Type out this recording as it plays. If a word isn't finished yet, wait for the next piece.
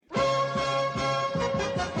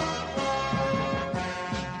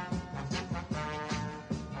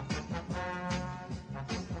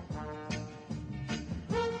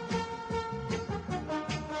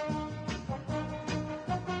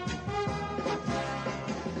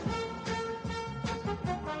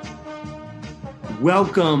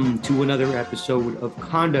Welcome to another episode of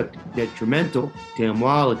Conduct Detrimental. Dan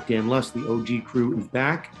Wallach, Dan Luss, the OG crew is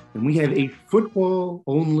back, and we have a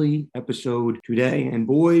football-only episode today. And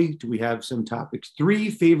boy, do we have some topics.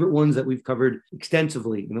 Three favorite ones that we've covered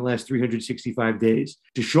extensively in the last 365 days.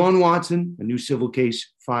 Deshaun Watson, a new civil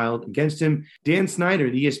case filed against him. Dan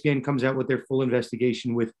Snyder, the ESPN comes out with their full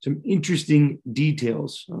investigation with some interesting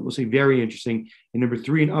details. We'll say very interesting. And number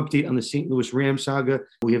three, an update on the St. Louis Rams saga.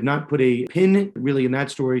 We have not put a pin really in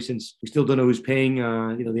that story since we still don't know who's paying the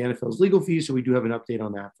NFL's legal fees. So we do have an update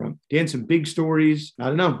on that front. Dan, some big stories. I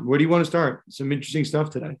don't know. Where do you want to start? Some interesting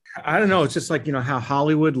stuff today. I don't know. It's just like, how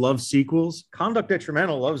Hollywood loves sequels. Conduct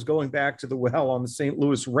Detrimental loves going back to the well on the St.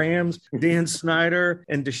 Louis Rams, Dan Snyder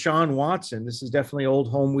and Deshaun Watson. This is definitely old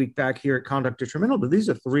home week back here at Conduct Detrimental, but these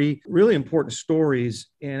are three really important stories.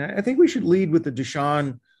 And I think we should lead with the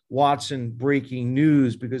Deshaun Watson breaking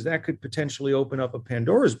news, because that could potentially open up a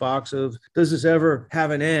Pandora's box of, does this ever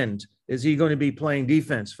have an end? Is he going to be playing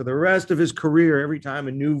defense for the rest of his career every time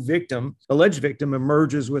a new victim, alleged victim,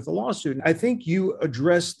 emerges with a lawsuit? I think you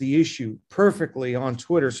addressed the issue perfectly on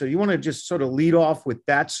Twitter. So you want to just sort of lead off with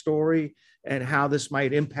that story and how this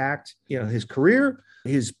might impact, his career,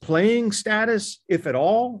 his playing status, if at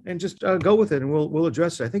all, and just go with it, and we'll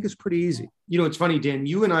address it. I think it's pretty easy. It's funny, Dan,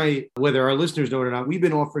 you and I, whether our listeners know it or not, we've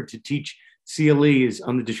been offered to teach CLEs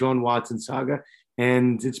on the Deshaun Watson saga.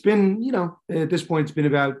 And it's been, at this point, it's been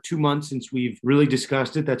about 2 months since we've really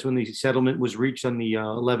discussed it. That's when the settlement was reached on the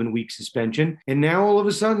 11-week suspension. And now all of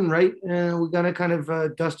a sudden, right, we're going to kind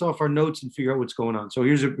of dust off our notes and figure out what's going on. So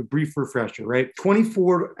here's a brief refresher, right?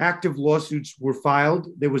 24 active lawsuits were filed.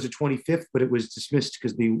 There was a 25th, but it was dismissed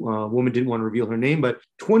because the woman didn't want to reveal her name. But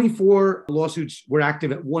 24 lawsuits were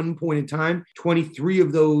active at one point in time. 23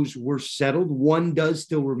 of those were settled. One does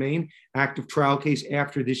still remain. Active trial case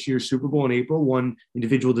after this year's Super Bowl in April. One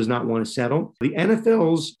individual does not want to settle. The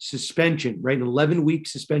NFL's suspension, right, an 11-week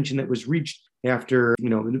suspension that was reached after,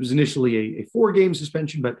 it was initially a 4-game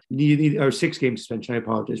suspension, but or 6-game suspension, I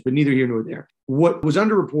apologize, but neither here nor there. What was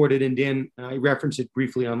underreported, and Dan, I referenced it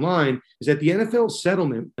briefly online, is that the NFL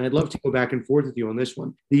settlement, and I'd love to go back and forth with you on this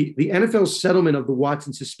one, the NFL settlement of the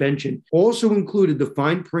Watson suspension also included the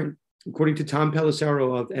fine print, according to Tom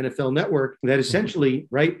Pelissero of NFL Network, that essentially,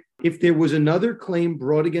 right, if there was another claim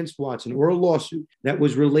brought against Watson or a lawsuit that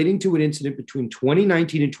was relating to an incident between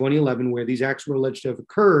 2019 and 2011 where these acts were alleged to have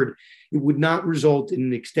occurred, it would not result in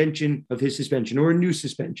an extension of his suspension or a new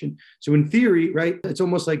suspension. So in theory, right, it's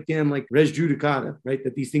almost like, Dan, like res judicata, right,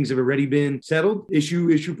 that these things have already been settled, issue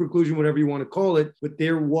preclusion, whatever you want to call it. But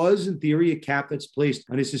there was, in theory, a cap that's placed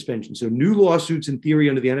on his suspension. So new lawsuits, in theory,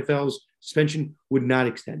 under the NFL's suspension would not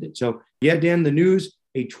extend it. So yeah, Dan, the news,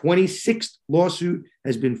 a 26th lawsuit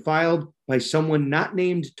has been filed by someone not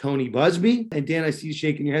named Tony Busby. And Dan, I see you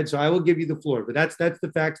shaking your head, so I will give you the floor. But that's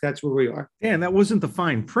the facts. That's where we are. Dan, that wasn't the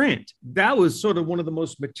fine print. That was sort of one of the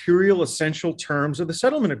most material, essential terms of the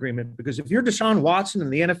settlement agreement. Because if you're Deshaun Watson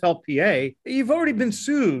and the NFLPA, you've already been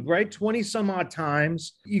sued, right? 20 some odd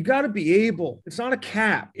times. You got to be able, it's not a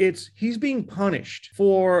cap. He's being punished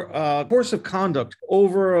for a course of conduct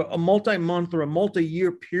over a multi-month or a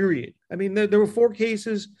multi-year period. I mean, there were 4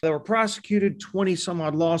 cases that were prosecuted, 20 some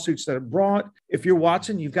odd lawsuits that are brought. If you're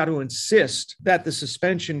Watson, you've got to insist that the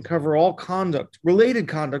suspension cover all conduct, related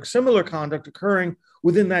conduct, similar conduct occurring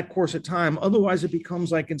within that course of time. Otherwise, it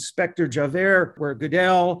becomes like Inspector Javert, where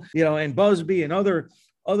Goodell, and Busby and other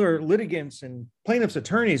litigants and plaintiffs'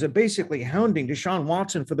 attorneys are basically hounding Deshaun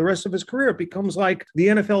Watson for the rest of his career. It becomes like the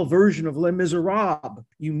NFL version of Les Miserables.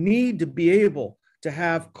 You need to be able to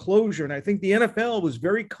have closure. And I think the NFL was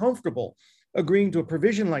very comfortable agreeing to a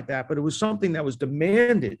provision like that, but it was something that was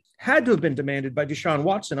demanded, had to have been demanded by Deshaun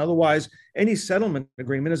Watson. Otherwise, any settlement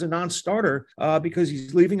agreement is a non-starter because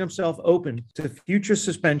he's leaving himself open to future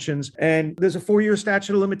suspensions. And there's a 4-year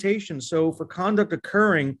statute of limitations. So for conduct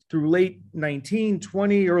occurring through late 19,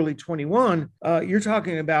 20, early 21, you're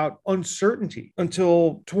talking about uncertainty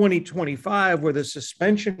until 2025, where the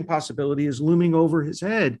suspension possibility is looming over his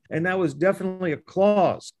head. And that was definitely a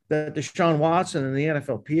clause that Deshaun Watson and the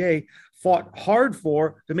NFLPA fought hard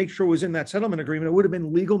for to make sure it was in that settlement agreement. It would have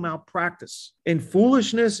been legal malpractice and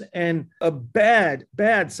foolishness and a bad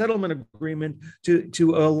settlement agreement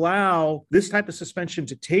to allow this type of suspension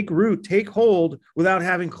to take root, take hold without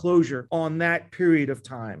having closure on that period of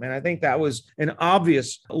time. And I think that was an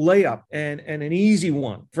obvious layup and an easy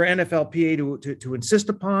one for NFLPA to insist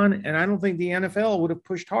upon. And I don't think the NFL would have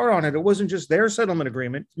pushed hard on it. It wasn't just their settlement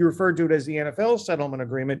agreement. You referred to it as the NFL settlement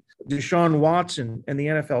agreement. Deshaun Watson and the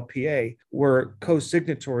NFLPA were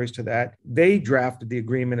co-signatories to that. They drafted the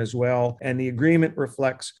agreement as well. And the agreement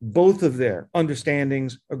reflects both of their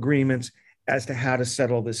understandings, agreements, as to how to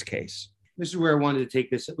settle this case. This is where I wanted to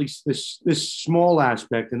take this, at least this small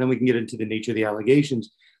aspect, and then we can get into the nature of the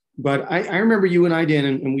allegations. But I remember you and I, Dan,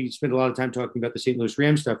 and we spent a lot of time talking about the St. Louis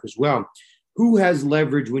Rams stuff as well. Who has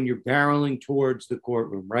leverage when you're barreling towards the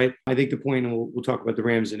courtroom, right? I think the point, and we'll talk about the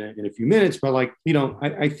Rams in a few minutes, but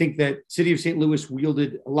I think that city of St. Louis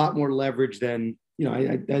wielded a lot more leverage than,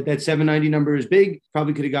 that 790 number is big,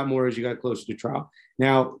 probably could have got more as you got closer to trial.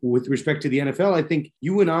 Now, with respect to the NFL, I think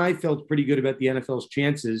you and I felt pretty good about the NFL's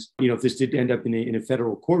chances, if this did end up in a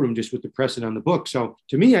federal courtroom, just with the precedent on the book. So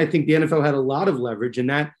to me, I think the NFL had a lot of leverage, and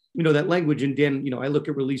that language, and Dan, I look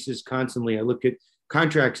at releases constantly. I look at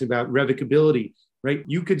contracts about revocability, right?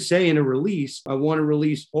 You could say in a release, I want to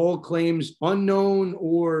release all claims unknown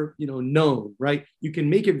or, known, right? You can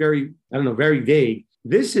make it very vague.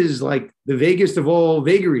 This is like the vaguest of all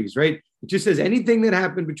vagaries, right? It just says anything that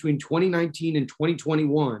happened between 2019 and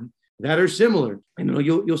 2021 that are similar. I know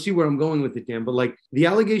you'll see where I'm going with it, Dan, but like the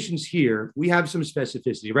allegations here, we have some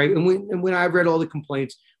specificity, right? And when I've read all the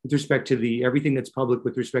complaints with respect to everything that's public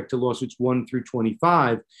with respect to lawsuits 1 through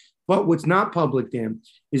 25, but what's not public, Dan,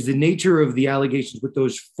 is the nature of the allegations with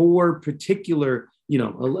those 4 particular,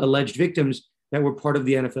 alleged victims that were part of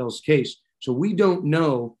the NFL's case. So we don't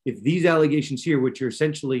know if these allegations here, which are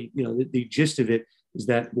essentially, the gist of it is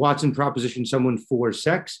that Watson propositioned someone for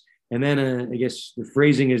sex. And then I guess the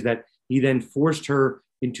phrasing is that he then forced her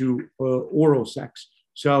into oral sex.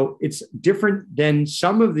 So it's different than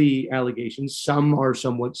some of the allegations. Some are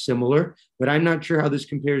somewhat similar, but I'm not sure how this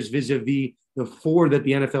compares vis-a-vis the 4 that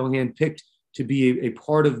the NFL handpicked to be a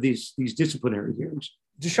part of these disciplinary hearings.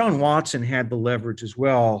 Deshaun Watson had the leverage as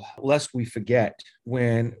well, lest we forget.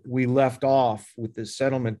 When we left off with the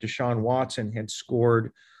settlement, Deshaun Watson had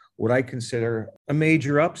scored what I consider a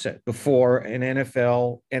major upset before an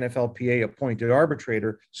NFLPA appointed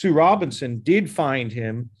arbitrator. Sue Robinson did find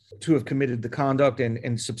him to have committed the conduct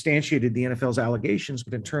and substantiated the NFL's allegations,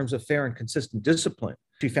 but in terms of fair and consistent discipline,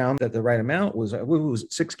 she found that the right amount was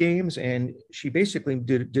 6 games, and she basically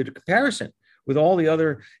did a comparison with all the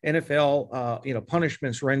other NFL,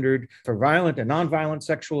 punishments rendered for violent and nonviolent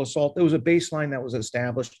sexual assault. There was a baseline that was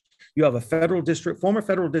established. You have a former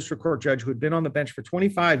federal district court judge who had been on the bench for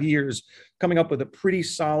 25 years, coming up with a pretty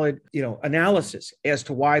solid, analysis as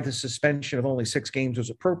to why the suspension of only 6 games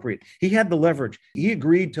was appropriate. He had the leverage. He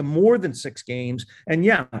agreed to more than 6 games, and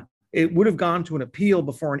it would have gone to an appeal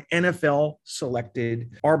before an NFL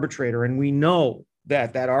selected arbitrator, and we know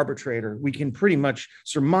that arbitrator, we can pretty much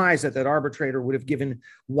surmise that arbitrator would have given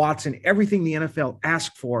Watson everything the NFL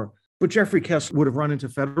asked for. But Jeffrey Kessler would have run into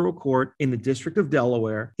federal court in the District of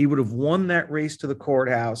Delaware. He would have won that race to the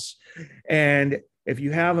courthouse. And if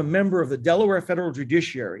you have a member of the Delaware federal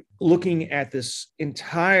judiciary looking at this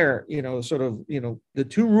entire, the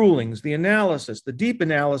 2 rulings, the analysis, the deep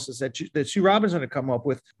analysis that Sue Robinson had come up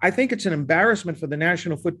with, I think it's an embarrassment for the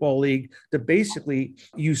National Football League to basically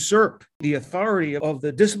usurp the authority of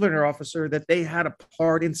the disciplinary officer that they had a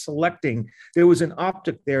part in selecting. There was an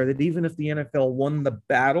optic there that even if the NFL won the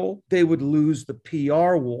battle, they would lose the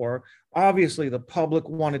PR war. Obviously, the public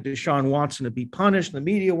wanted Deshaun Watson to be punished. The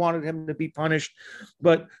media wanted him to be punished.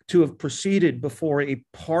 But to have proceeded before a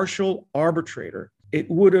partial arbitrator,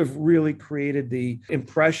 it would have really created the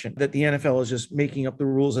impression that the NFL is just making up the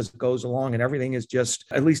rules as it goes along, and everything is just,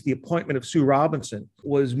 at least the appointment of Sue Robinson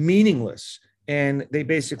was meaningless. And they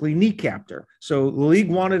basically kneecapped her. So the league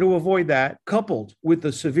wanted to avoid that, coupled with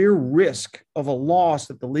the severe risk of a loss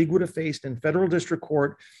that the league would have faced in federal district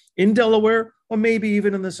court in Delaware, or maybe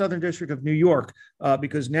even in the Southern District of New York,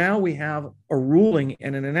 because now we have a ruling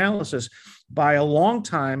and an analysis by a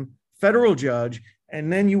longtime federal judge,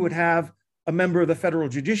 and then you would have a member of the federal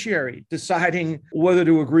judiciary deciding whether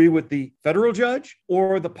to agree with the federal judge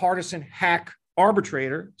or the partisan hack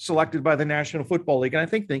arbitrator selected by the National Football League. And I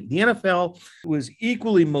think the NFL was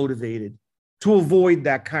equally motivated to avoid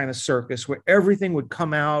that kind of circus where everything would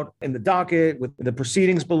come out in the docket with the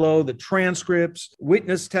proceedings below, the transcripts,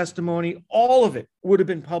 witness testimony, all of it would have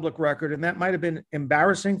been public record. And that might have been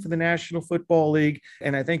embarrassing for the National Football League.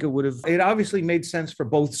 And I think it obviously made sense for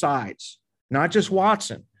both sides, not just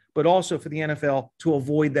Watson, but also for the NFL to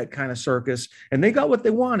avoid that kind of circus. And they got what they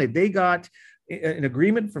wanted. They got an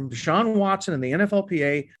agreement from Deshaun Watson and the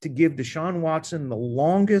NFLPA to give Deshaun Watson the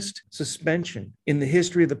longest suspension in the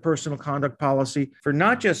history of the personal conduct policy for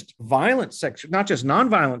not just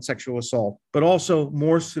nonviolent sexual assault, but also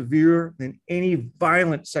more severe than any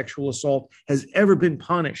violent sexual assault has ever been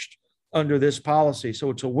punished under this policy. So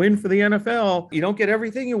it's a win for the NFL. You don't get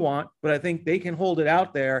everything you want, but I think they can hold it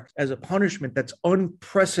out there as a punishment that's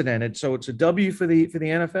unprecedented. So it's a W for the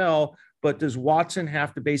NFL but does Watson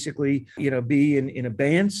have to basically, be in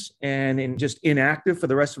abeyance and just inactive for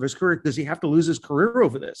the rest of his career? Does he have to lose his career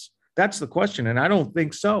over this? That's the question. And I don't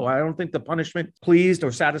think so. I don't think the punishment pleased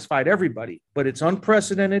or satisfied everybody, but it's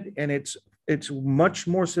unprecedented and it's much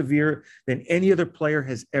more severe than any other player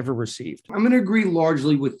has ever received. I'm going to agree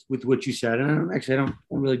largely with what you said. And I don't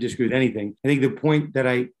really disagree with anything. I think the point that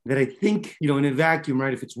I think, in a vacuum,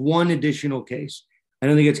 right, if it's one additional case, I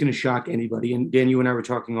don't think it's going to shock anybody. And Dan, you and I were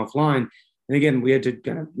talking offline. And again, we had to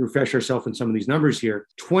kind of refresh ourselves on some of these numbers here.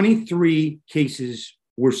 23 cases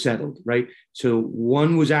were settled, right? So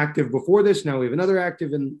one was active before this. Now we have another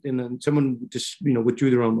active, and then someone just, withdrew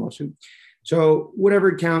their own lawsuit. So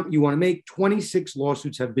whatever count you want to make, 26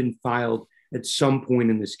 lawsuits have been filed at some point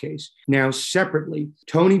in this case. Now, separately,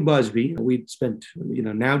 Tony Busby, we'd spent,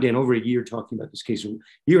 now, Dan, over a year talking about this case, a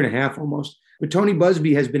year and a half almost. But Tony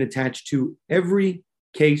Busby has been attached to every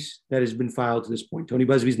case that has been filed to this point. Tony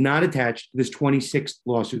Busby is not attached to this 26th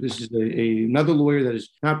lawsuit. This is another lawyer that has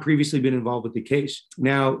not previously been involved with the case.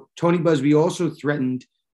 Now, Tony Busby also threatened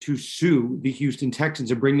to sue the Houston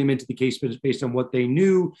Texans and bring them into the case based on what they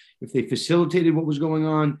knew, if they facilitated what was going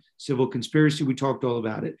on, civil conspiracy. We talked all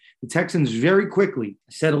about it. The Texans very quickly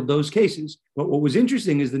settled those cases. But what was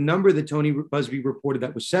interesting is the number that Tony Busby reported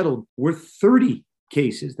that was settled were 30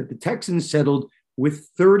 cases that the Texans settled with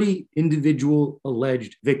 30 individual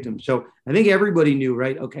alleged victims. So I think everybody knew,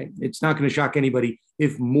 right? Okay, it's not going to shock anybody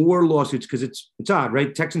if more lawsuits, because it's odd,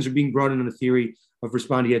 right? Texans are being brought in on the theory of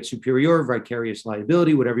respondeat superior, vicarious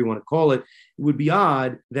liability, whatever you want to call it. It would be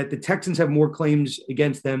odd that the Texans have more claims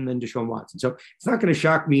against them than Deshaun Watson. So it's not going to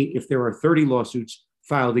shock me if there are 30 lawsuits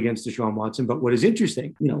filed against Deshaun Watson. But what is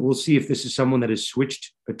interesting, we'll see if this is someone that has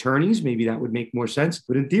switched attorneys. Maybe that would make more sense.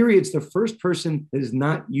 But in theory, it's the first person that has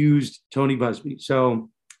not used Tony Busby. So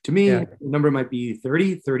to me, the number might be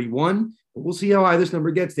 30, 31. But we'll see how high this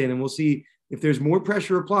number gets, Dan, and we'll see if there's more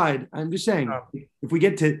pressure applied. I'm just saying, if we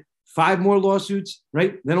get to 5 more lawsuits,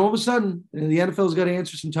 right, then all of a sudden, the NFL's got to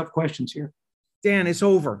answer some tough questions here. Dan, it's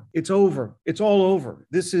over. It's over. It's all over.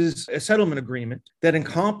 This is a settlement agreement that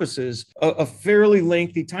encompasses a fairly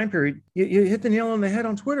lengthy time period. You hit the nail on the head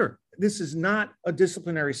on Twitter. This is not a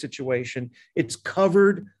disciplinary situation. It's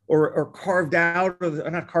covered or carved out,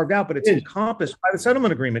 or not carved out, but it's encompassed by the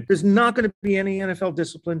settlement agreement. There's not going to be any NFL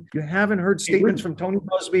discipline. You haven't heard statements from Tony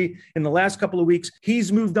Busby in the last couple of weeks.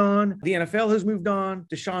 He's moved on. The NFL has moved on.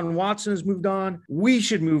 Deshaun Watson has moved on. We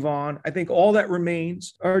should move on. I think all that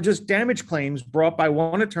remains are just damage claims brought by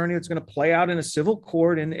one attorney that's going to play out in a civil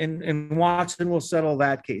court, and Watson will settle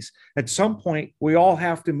that case. At some point, we all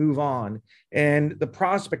have to move on. And the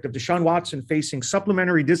prospect of Deshaun Watson facing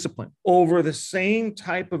supplementary discipline over the same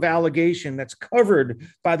type of allegation that's covered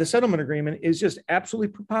by the settlement agreement is just absolutely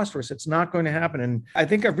preposterous. It's not going to happen. And I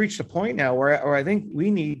think I've reached a point now where I think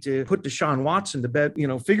we need to put Deshaun Watson to bed,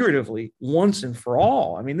 figuratively once and for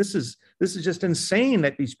all. I mean, this is just insane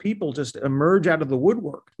that these people just emerge out of the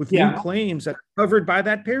woodwork with new claims that are covered by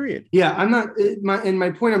that period. Yeah, I'm not, my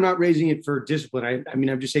point, I'm not raising it for discipline. I mean,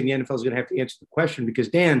 I'm just saying the NFL is going to have to answer the question because,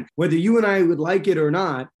 Dan, whether you and I would like it or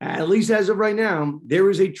not, at least as of right now, there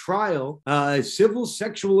is a trial, a civil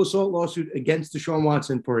sexual assault lawsuit against Deshaun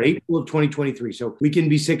Watson for April of 2023. So we can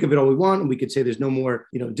be sick of it all we want, and we could say there's no more,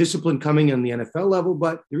 discipline coming on the NFL level,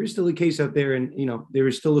 but there is still a case out there, and there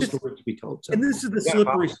is still a story to be told. So, and this is the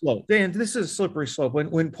slippery slope, Dan. This is a slippery slope.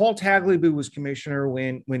 When Paul Tagliabue was commissioner,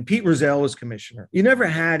 when Pete Rozelle was commissioner, you never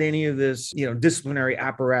had any of this, disciplinary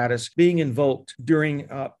apparatus being invoked during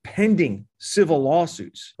pending civil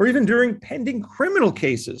lawsuits or even during pending criminal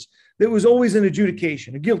cases. There was always an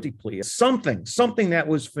adjudication, a guilty plea, something that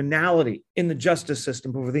was finality in the justice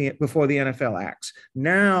system before the NFL acts.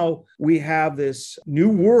 Now we have this new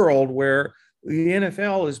world where the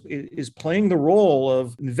NFL is playing the role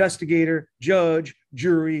of investigator, judge,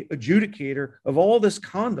 jury, adjudicator of all this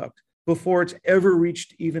conduct before it's ever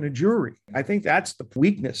reached even a jury. I think that's the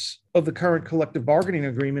weakness of the current collective bargaining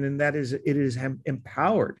agreement, and that is it is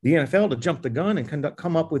empowered the NFL to jump the gun and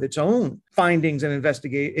come up with its own findings and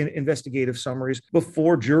investigative summaries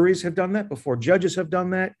before juries have done that, before judges have done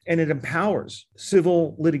that, and it empowers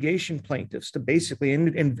civil litigation plaintiffs to basically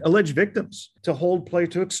and alleged victims to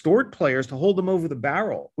extort players, to hold them over the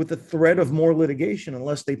barrel with the threat of more litigation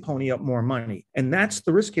unless they pony up more money. And that's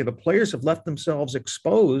the risk here. The players have left themselves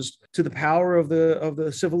exposed to the power of the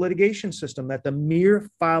civil litigation system, that the mere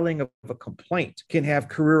filing of a complaint can have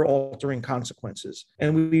career-altering consequences.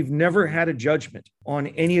 And we've never had a judgment on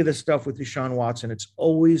any of the stuff with Deshaun Watson. It's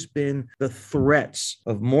always been the threats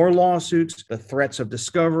of more lawsuits, the threats of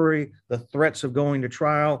discovery, the threats of going to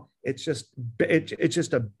trial. It's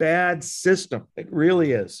just a bad system. It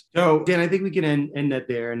really is. So, Dan, I think we can end that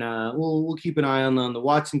there, and we'll keep an eye on the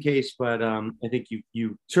Watson case. But I think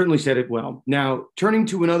you certainly said it well. Now, turning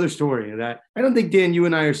to another story that I don't think, Dan, you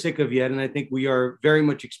and I are sick of yet, and I think we are very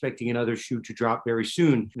much expecting another shoe to drop very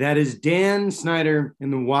soon. That is Dan Snyder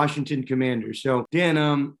and the Washington Commanders. So,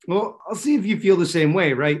 Dan, well, I'll see if you feel the same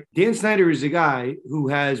way, right? Dan Snyder is a guy who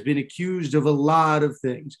has been accused of a lot of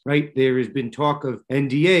things, right? There has been talk of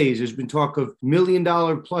NDAs. There's been talk of $1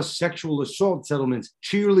 million plus sexual assault settlements,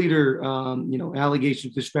 cheerleader,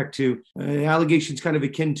 allegations with respect to allegations kind of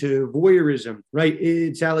akin to voyeurism, right?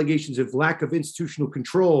 It's allegations of lack of institutional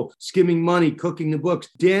control, skimming money, cooking the books.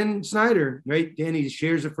 Dan Snyder, right? Danny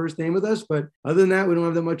shares a first name with us, but other than that, we don't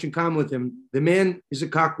have that much in common with him. The man is a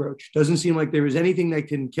cockroach. Doesn't seem like there is anything that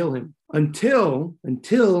can kill him until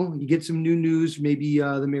you get some new news, maybe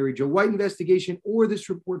the Mary Jo White investigation or this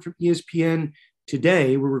report from ESPN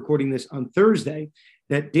today. We're recording this on Thursday,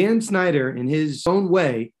 that Dan Snyder, in his own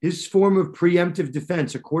way, his form of preemptive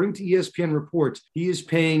defense, according to ESPN reports, he is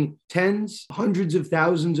paying tens, hundreds of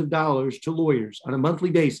thousands of dollars to lawyers on a monthly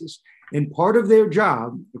basis. And part of their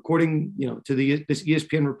job, according to this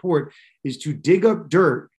ESPN report, is to dig up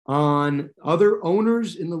dirt on other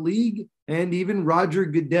owners in the league and even Roger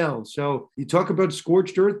Goodell. So you talk about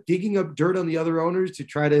scorched earth, digging up dirt on the other owners to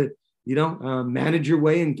try to manage your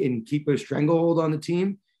way and keep a stranglehold on the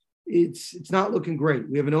team. It's not looking great.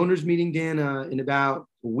 We have an owners meeting, Dan, in about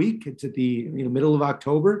a week. It's at the middle of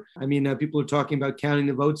October. I mean, people are talking about counting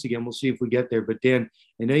the votes again. We'll see if we get there. But Dan,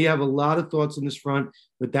 I know you have a lot of thoughts on this front,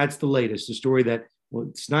 but that's the latest. The story that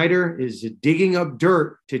Snyder is digging up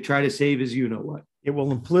dirt to try to save his you-know-what. Yeah,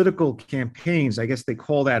 well, in political campaigns, I guess they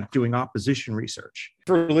call that doing opposition research.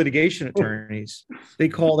 For litigation attorneys, they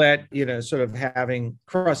call that, sort of having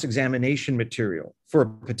cross-examination material for a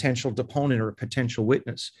potential deponent or a potential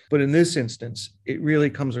witness. But in this instance, it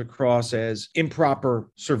really comes across as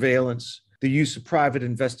improper surveillance, the use of private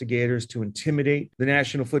investigators to intimidate the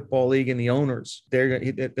National Football League and the owners.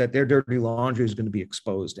 That their dirty laundry is going to be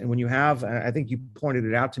exposed. And when you have, I think you pointed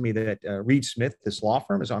it out to me that Reed Smith, this law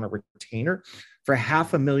firm, is on a retainer for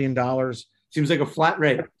 $500,000. Seems like a flat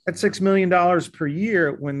rate. At $6 million per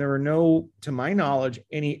year, when there are no, to my knowledge,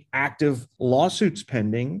 any active lawsuits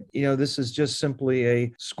pending. This is just simply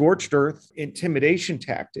a scorched earth intimidation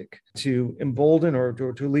tactic to embolden or to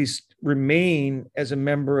at least remain as a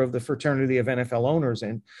member of the fraternity of NFL owners.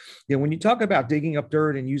 And when you talk about digging up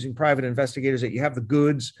dirt and using private investigators, that you have the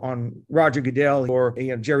goods on Roger Goodell, or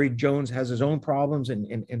Jerry Jones has his own problems,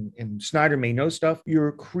 and Snyder may know stuff,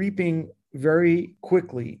 you're creeping very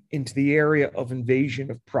quickly into the area of invasion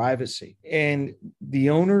of privacy. And the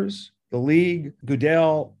owners, the league,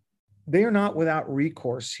 Goodell, they are not without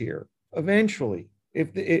recourse here. Eventually,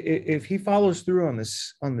 if he follows through on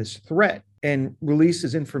this threat and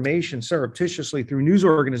releases information surreptitiously through news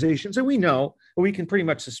organizations, and we can pretty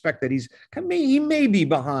much suspect that he may be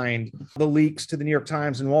behind the leaks to the New York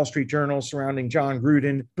Times and Wall Street Journal surrounding John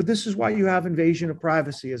Gruden. But this is why you have invasion of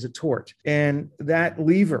privacy as a tort. And that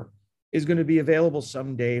lever is going to be available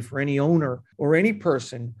someday for any owner or any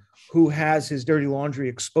person who has his dirty laundry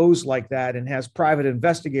exposed like that and has private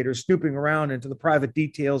investigators snooping around into the private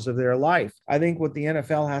details of their life. I think what the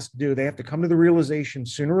NFL has to do, they have to come to the realization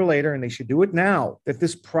sooner or later, and they should do it now, that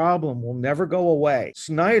this problem will never go away.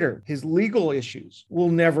 Snyder, his legal issues will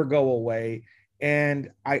never go away. And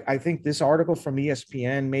I think this article from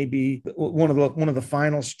ESPN may be one of the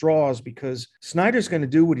final straws, because Snyder's going to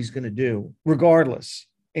do what he's going to do regardless.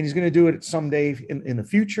 And he's going to do it someday in the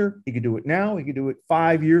future. He could do it now. He could do it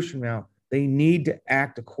 5 years from now. They need to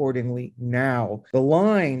act accordingly now. The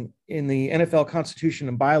line in the NFL Constitution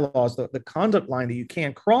and bylaws, the conduct line that you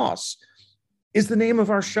can't cross, is the name of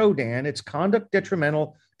our show, Dan. It's conduct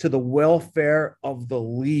detrimental to the welfare of the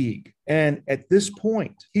league. And at this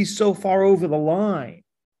point, he's so far over the line,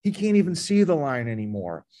 he can't even see the line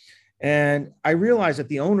anymore. And I realize that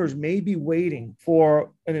the owners may be waiting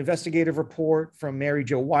for an investigative report from Mary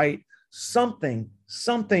Jo White, something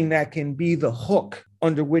that can be the hook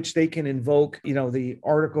under which they can invoke, the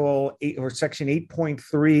Article 8 or Section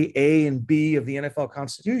 8.3 A and B of the NFL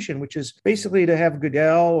Constitution, which is basically to have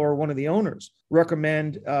Goodell or one of the owners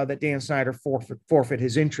recommend that Dan Snyder forfeit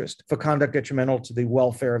his interest for conduct detrimental to the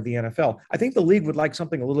welfare of the NFL. I think the league would like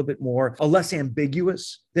something a little bit more, less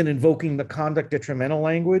ambiguous than invoking the conduct detrimental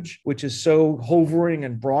language, which is so hovering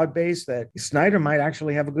and broad-based that Snyder might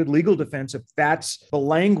actually have a good legal defense if that's the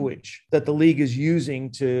language that the league is using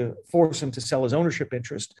to force him to sell his ownership. ownership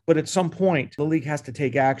interest. But at some point, the league has to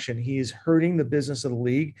take action. He is hurting the business of the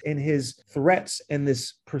league, and his threats and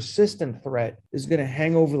this persistent threat is going to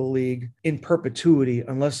hang over the league in perpetuity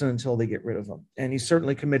unless and until they get rid of him. And he's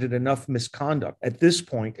certainly committed enough misconduct at this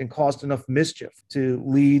point and caused enough mischief to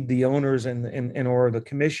lead the owners and or the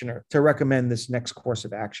commissioner to recommend this next course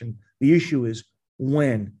of action. The issue is,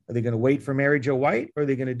 when? Are they going to wait for Mary Jo White, or are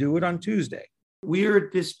they going to do it on Tuesday? We are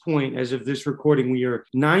at this point, as of this recording, we are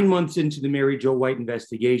 9 months into the Mary Jo White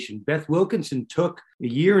investigation. Beth Wilkinson took a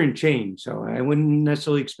year and change, so I wouldn't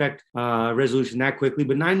necessarily expect a resolution that quickly.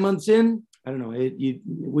 But 9 months in, I don't know. It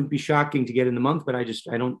wouldn't be shocking to get in the month, but I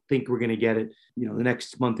don't think we're going to get it, the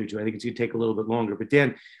next month or two. I think it's going to take a little bit longer. But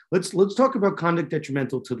Dan, let's talk about conduct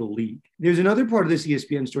detrimental to the league. There's another part of this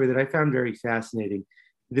ESPN story that I found very fascinating.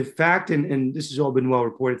 The fact, and this has all been well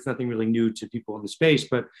reported, it's nothing really new to people in the space,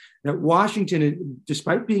 but that Washington,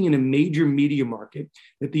 despite being in a major media market,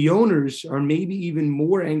 that the owners are maybe even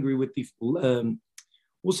more angry with the,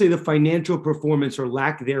 we'll say, the financial performance or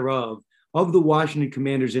lack thereof of the Washington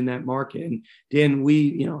Commanders in that market. And Dan,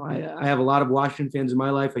 I have a lot of Washington fans in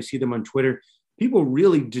my life. I see them on Twitter. People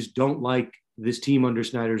really just don't like this team under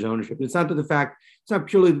Snyder's ownership. It's not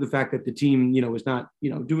purely the fact that the team, is not,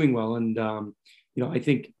 doing well. And, I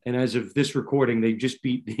think, and as of this recording, they just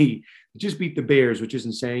beat the Bears, which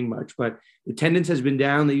isn't saying much, but attendance has been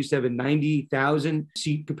down. They used to have a 90,000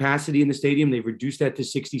 seat capacity in the stadium. They've reduced that to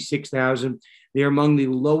 66,000. They're among the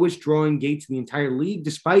lowest drawing gates in the entire league,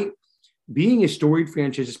 despite being a storied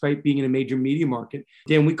franchise, despite being in a major media market.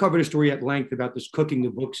 Dan, we covered a story at length about this cooking the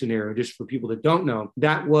book scenario, just for people that don't know.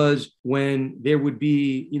 That was when there would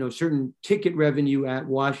be, certain ticket revenue at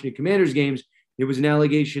Washington Commanders games. There was an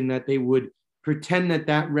allegation that they would pretend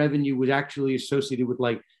that revenue was actually associated with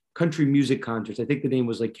like country music concerts. I think the name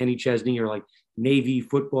was like Kenny Chesney, or like Navy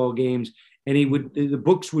football games. And the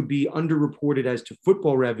books would be underreported as to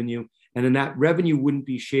football revenue. And then that revenue wouldn't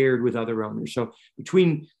be shared with other owners. So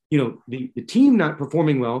between, the team not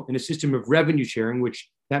performing well in a system of revenue sharing,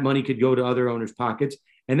 which that money could go to other owners' pockets,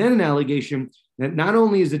 and then an allegation that not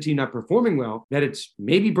only is the team not performing well, that it's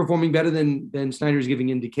maybe performing better than Snyder's giving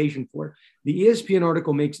indication for. The ESPN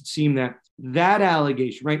article makes it seem that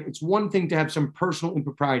allegation, right? It's one thing to have some personal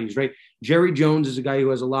improprieties, right? Jerry Jones is a guy who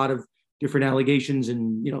has a lot of different allegations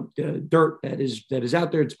and, dirt that is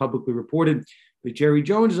out there. It's publicly reported. But Jerry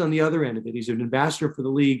Jones is on the other end of it. He's an ambassador for the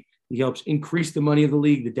league. He helps increase the money of the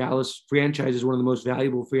league. The Dallas franchise is one of the most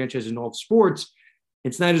valuable franchises in all of sports.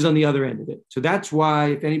 And Snyder's on the other end of it. So that's why,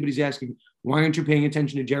 if anybody's asking, why aren't you paying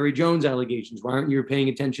attention to Jerry Jones allegations? Why aren't you paying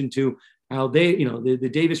attention to how they, the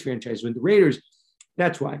Davis franchise with the Raiders?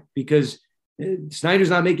 That's why, because Snyder's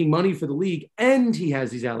not making money for the league and he has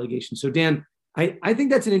these allegations. So Dan, I think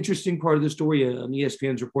that's an interesting part of the story on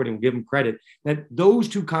ESPN's reporting. We'll give them credit that those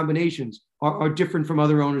two combinations are different from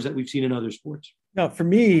other owners that we've seen in other sports. No, for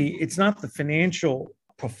me, it's not the financial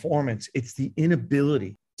performance. It's the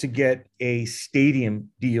inability to get a stadium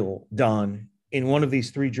deal done in one of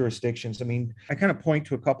these three jurisdictions. I mean, I kind of point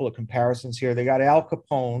to a couple of comparisons here. They got Al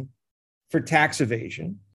Capone for tax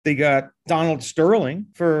evasion. They got Donald Sterling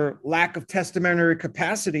for lack of testamentary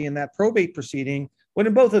capacity in that probate proceeding, when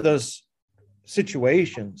in both of those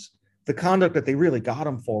situations, the conduct that they really got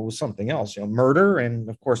him for was something else, murder and,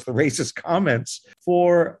 of course, the racist comments.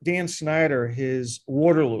 For Dan Snyder, his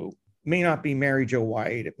Waterloo may not be Mary Jo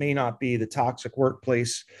White. It may not be the toxic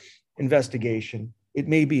workplace investigation. It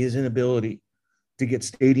may be his inability to get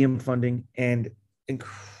stadium funding and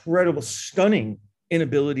incredible, stunning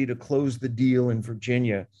inability to close the deal in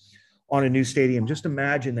Virginia on a new stadium. Just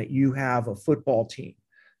imagine that you have a football team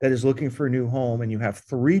that is looking for a new home, and you have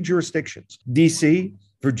three jurisdictions, DC,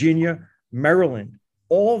 Virginia, Maryland,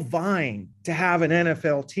 all vying to have an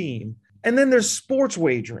NFL team. And then there's sports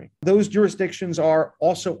wagering. Those jurisdictions are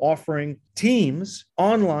also offering teams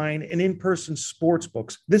online and in-person sports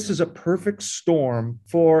books. This is a perfect storm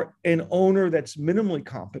for an owner that's minimally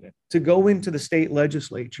competent to go into the state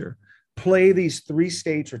legislature, play these three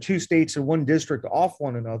states or two states in one district off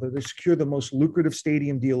one another to secure the most lucrative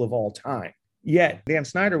stadium deal of all time. Yet Dan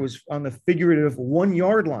Snyder was on the figurative 1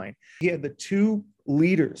 yard line. He had the two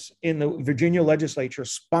leaders in the Virginia legislature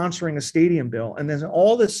sponsoring a stadium bill. And then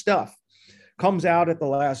all this stuff comes out at the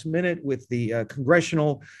last minute with the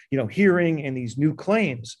congressional, hearing and these new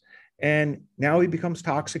claims. And now he becomes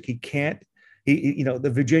toxic.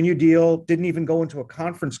 The Virginia deal didn't even go into a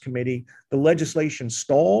conference committee. The legislation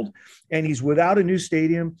stalled, and he's without a new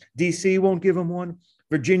stadium. DC won't give him one.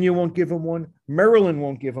 Virginia won't give him one. Maryland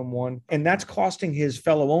won't give him one. And that's costing his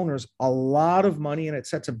fellow owners a lot of money. And it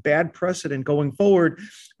sets a bad precedent going forward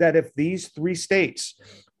that if these three states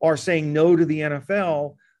are saying no to the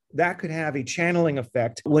NFL, that could have a channeling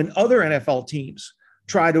effect when other NFL teams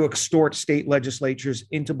try to extort state legislatures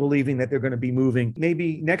into believing that they're going to be moving.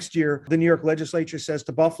 Maybe next year, the New York legislature says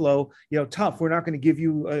to Buffalo, tough, we're not going to give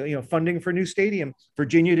you, funding for a new stadium.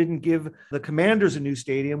 Virginia didn't give the Commanders a new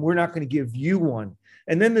stadium. We're not going to give you one.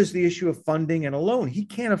 And then there's the issue of funding and a loan. He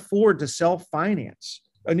can't afford to self-finance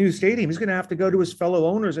a new stadium. He's going to have to go to his fellow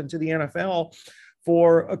owners and to the NFL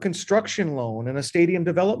for a construction loan and a stadium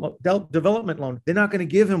development loan. They're not going to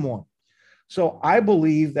give him one. So I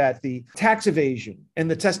believe that the tax evasion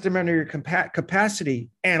and the testamentary capacity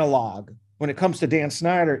analog when it comes to Dan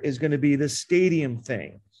Snyder is going to be the stadium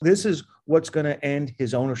thing. This is what's going to end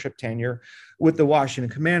his ownership tenure with the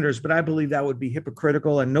Washington Commanders. But I believe that would be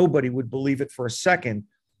hypocritical, and nobody would believe it for a second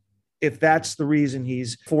if that's the reason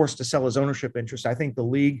he's forced to sell his ownership interest. I think the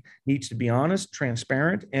league needs to be honest,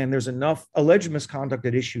 transparent, and there's enough alleged misconduct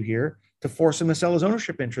at issue here to force him to sell his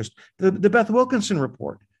ownership interest. The Beth Wilkinson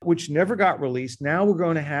report, which never got released. Now we're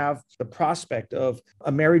going to have the prospect of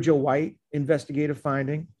a Mary Jo White investigative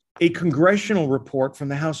finding, a congressional report from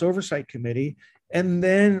the House Oversight Committee, and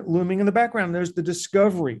then looming in the background, there's the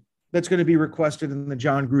discovery that's going to be requested in the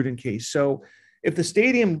John Gruden case. So if the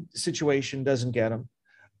stadium situation doesn't get him,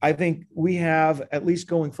 I think we have, at least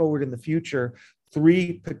going forward in the future,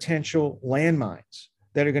 3 potential landmines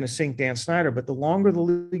that are going to sink Dan Snyder. But the longer the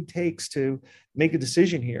league takes to make a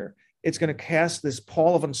decision here, it's going to cast this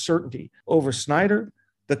pall of uncertainty over Snyder,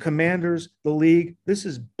 the Commanders, the league. This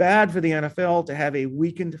is bad for the NFL to have a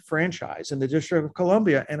weakened franchise in the District of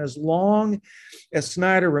Columbia. And as long as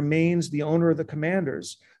Snyder remains the owner of the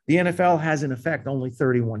Commanders, the NFL has, in effect, only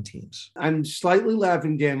 31 teams. I'm slightly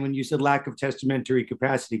laughing, Dan, when you said lack of testamentary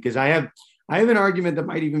capacity, because I have an argument that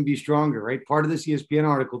might even be stronger, right? Part of this ESPN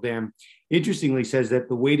article, Dan, interestingly says that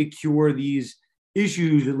the way to cure these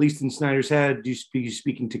issues, at least in Snyder's head,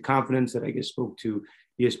 speaking to confidence that I guess spoke to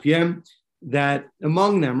ESPN, that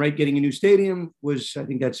among them, right, getting a new stadium was, I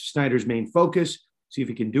think that's Snyder's main focus, see if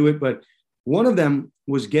he can do it. But one of them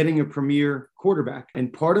was getting a premier quarterback.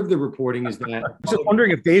 And part of the reporting is that... I'm just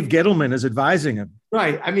wondering if Dave Gettleman is advising him.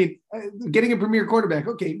 Right. I mean, getting a premier quarterback,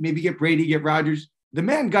 okay, maybe get Brady, get Rodgers. The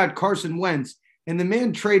man got Carson Wentz, and the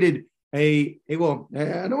man traded I don't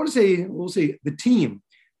want to say, we'll say the team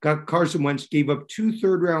got Carson Wentz, gave up 2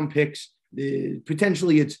 third-round picks.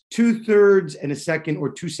 Potentially it's 2 thirds and a second,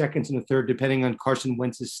 or 2 seconds and a third, depending on Carson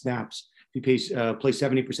Wentz's snaps. He plays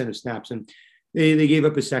 70% of snaps, and they gave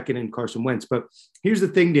up a second in Carson Wentz. But here's the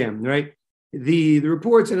thing, Dan, right? The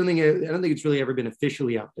reports, I don't think it's really ever been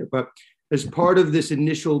officially out there, but as part of this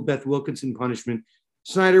initial Beth Wilkinson punishment,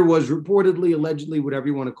 Snyder was reportedly, allegedly, whatever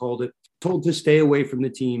you want to call it, told to stay away from the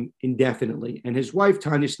team indefinitely. And his wife,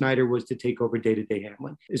 Tanya Snyder, was to take over day-to-day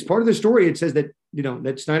handling. As part of the story, it says that,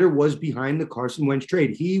 that Snyder was behind the Carson Wentz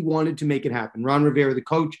trade. He wanted to make it happen. Ron Rivera, the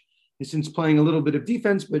coach, is since playing a little bit of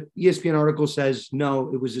defense, but ESPN article says,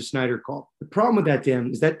 no, it was a Snyder call. The problem with that, Dan,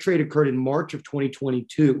 is that trade occurred in March of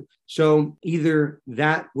 2022. So either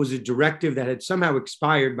that was a directive that had somehow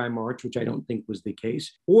expired by March, which I don't think was the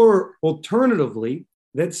case, or alternatively,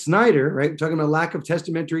 that Snyder, right, talking about lack of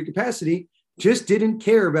testamentary capacity, just didn't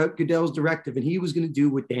care about Goodell's directive, and he was going to do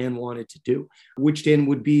what Dan wanted to do, which then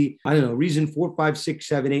would be, reason 4, 5, 6,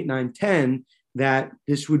 7, 8, 9, 10, that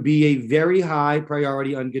this would be a very high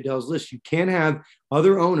priority on Goodell's list. You can't have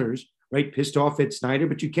other owners, right, pissed off at Snyder,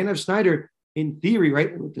 but you can't have Snyder, in theory,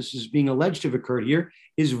 right, what this is being alleged to have occurred here,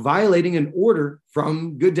 is violating an order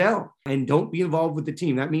from Goodell, and don't be involved with the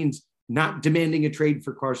team. That means not demanding a trade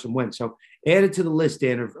for Carson Wentz. So add it to the list,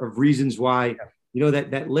 Dan, of reasons why,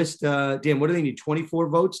 that list, Dan, what do they need? 24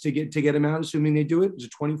 votes to get him out, assuming they do it? Was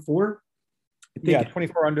it 24? Yeah,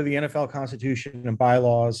 24 under the NFL Constitution and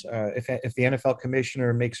bylaws. If the NFL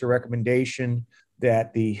commissioner makes a recommendation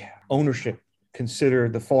that the ownership consider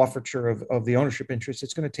the forfeiture of the ownership interest,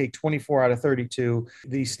 it's going to take 24 out of 32.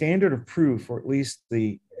 The standard of proof, or at least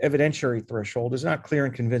the evidentiary threshold, is not clear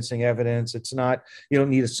and convincing evidence. It's not, you don't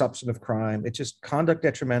need a substantive crime. It's just conduct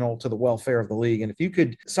detrimental to the welfare of the league. And if you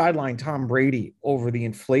could sideline Tom Brady over the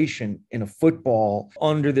inflation in a football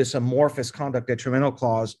under this amorphous conduct detrimental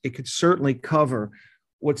clause, it could certainly cover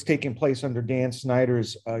what's taking place under Dan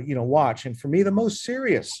Snyder's, watch. And for me, the most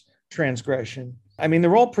serious transgression,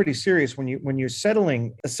 they're all pretty serious when you're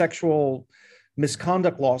settling a sexual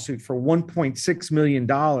misconduct lawsuit for $1.6 million.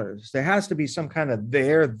 There has to be some kind of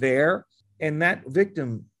there, and that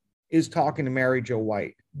victim is talking to Mary Jo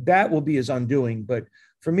White. That will be his undoing. But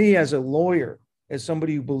for me, as a lawyer, as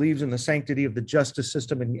somebody who believes in the sanctity of the justice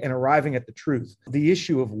system and arriving at the truth, the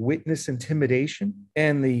issue of witness intimidation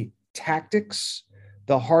and the tactics,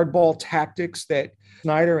 the hardball tactics that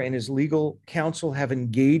Snyder and his legal counsel have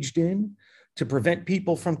engaged in to prevent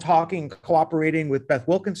people from talking, cooperating with Beth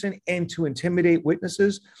Wilkinson, and to intimidate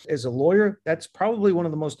witnesses. As a lawyer, that's probably one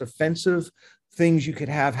of the most offensive things you could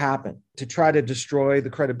have happen, to try to destroy the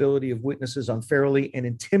credibility of witnesses unfairly and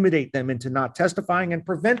intimidate them into not testifying and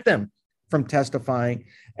prevent them from testifying.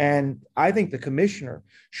 And I think the commissioner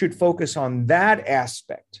should focus on that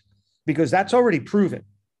aspect, because that's already proven.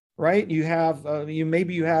 Right? You have,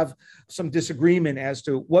 you have some disagreement as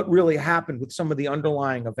to what really happened with some of the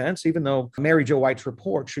underlying events, even though Mary Jo White's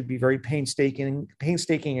report should be very painstaking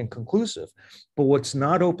and conclusive. But what's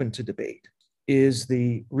not open to debate is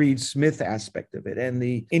the Reed Smith aspect of it, and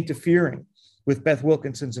the interfering with Beth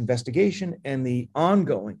Wilkinson's investigation and the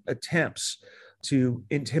ongoing attempts to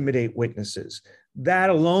intimidate witnesses.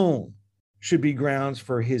 That alone should be grounds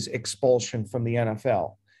for his expulsion from the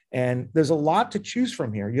NFL. And there's a lot to choose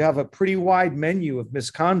from here. You have a pretty wide menu of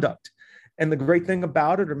misconduct. And the great thing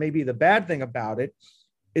about it, or maybe the bad thing about it,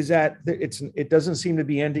 is that it doesn't seem to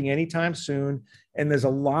be ending anytime soon. And there's a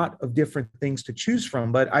lot of different things to choose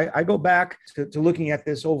from. But I go back to looking at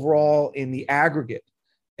this overall in the aggregate.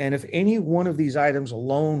 And if any one of these items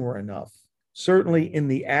alone were enough, certainly in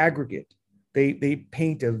the aggregate, they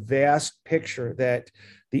paint a vast picture that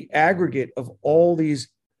the aggregate of all these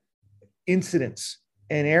incidents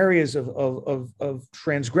and areas of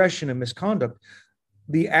transgression and misconduct,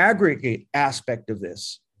 the aggregate aspect of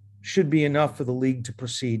this should be enough for the league to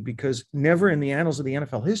proceed, because never in the annals of the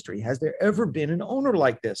NFL history has there ever been an owner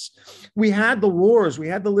like this. We had the wars, we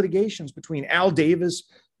had the litigations between Al Davis,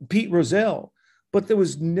 Pete Rozelle, but there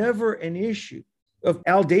was never an issue of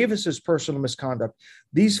Al Davis's personal misconduct.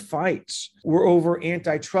 These fights were over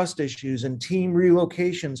antitrust issues and team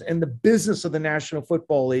relocations and the business of the National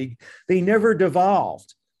Football League. They never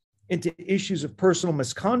devolved into issues of personal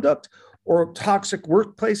misconduct or toxic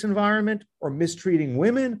workplace environment or mistreating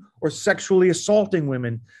women or sexually assaulting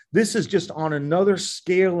women. This is just on another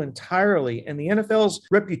scale entirely. And the NFL's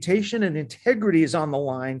reputation and integrity is on the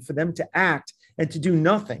line. For them to act and to do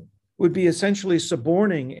nothing would be essentially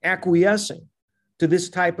suborning, acquiescing to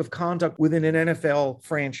this type of conduct within an NFL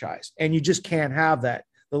franchise. And you just can't have that.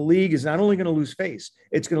 The league is not only going to lose face,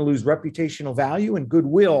 it's going to lose reputational value and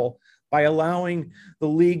goodwill by allowing the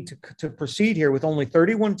league to proceed here with only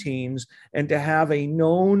 31 teams and to have a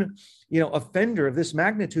known, offender of this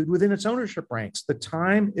magnitude within its ownership ranks. The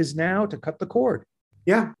time is now to cut the cord.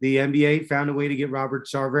 Yeah, the NBA found a way to get Robert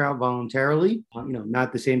Sarver out voluntarily.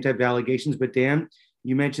 Not the same type of allegations, but Dan,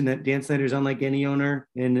 you mentioned that Dan Snyder is unlike any owner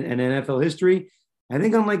in NFL history. I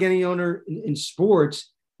think unlike any owner in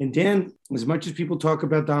sports, and Dan, as much as people talk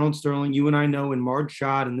about Donald Sterling, you and I know, and Marge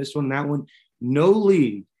Schott and this one and that one, no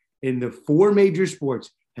league in the four major sports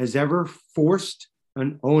has ever forced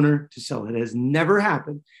an owner to sell. It has never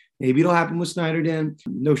happened. Maybe it'll happen with Snyder, Dan.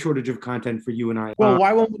 No shortage of content for you and I. Well,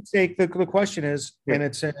 why won't we take the question is, and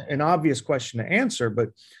it's an obvious question to answer,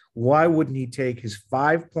 but why wouldn't he take his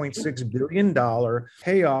 $5.6 billion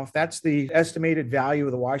payoff? That's the estimated value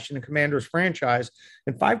of the Washington Commanders franchise.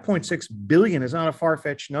 And $5.6 billion is not a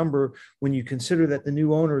far-fetched number when you consider that the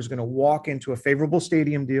new owner is going to walk into a favorable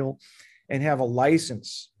stadium deal and have a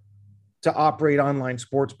license to operate online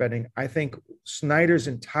sports betting. I think Snyder's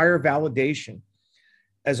entire validation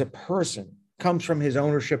as a person comes from his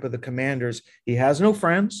ownership of the Commanders. He has no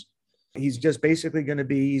friends. He's just basically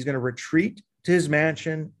he's going to retreat to his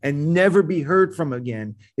mansion and never be heard from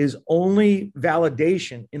again. His only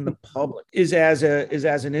validation in the public is as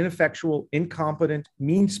an ineffectual, incompetent,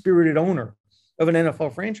 mean-spirited owner of an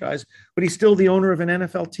NFL franchise, but he's still the owner of an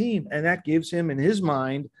NFL team. And that gives him, in his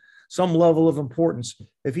mind, some level of importance.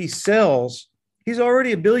 If he sells, he's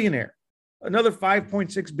already a billionaire. Another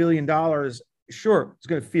 $5.6 billion, sure, it's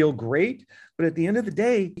going to feel great, but at the end of the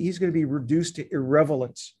day, he's going to be reduced to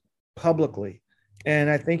irrelevance publicly. And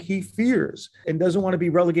I think he fears and doesn't want to be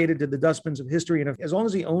relegated to the dustbins of history. And as long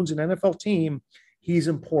as he owns an NFL team, he's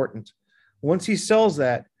important. Once he sells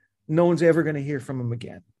that, no one's ever going to hear from him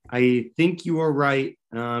again. I think you are right,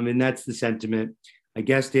 and that's the sentiment. I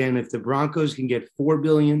guess, Dan, if the Broncos can get $4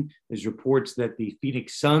 billion, there's reports that the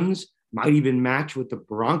Phoenix Suns might even match what the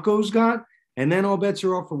Broncos got. And then all bets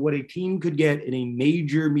are off for what a team could get in a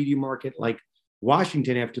major media market like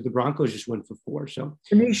Washington after the Broncos just went for $4. So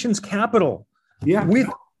the nation's capital. Yeah.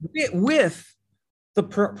 With the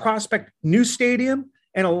prospect new stadium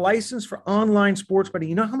and a license for online sports betting.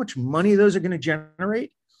 You know how much money those are going to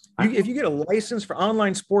generate? If you get a license for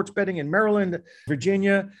online sports betting in Maryland,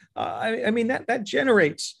 Virginia, that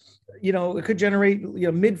generates, it could generate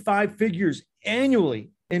mid 5 figures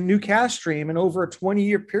annually in new cash stream. And over a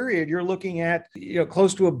 20-year period, you're looking at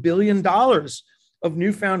close to $1 billion of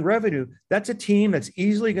newfound revenue. That's a team that's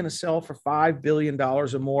easily going to sell for $5 billion or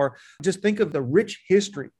more. Just think of the rich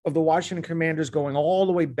history of the Washington Commanders going all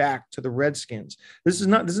the way back to the Redskins. This is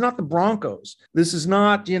not the Broncos. This is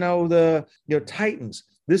not, the Titans.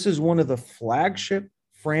 This is one of the flagship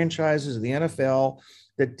franchises of the NFL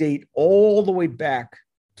that date all the way back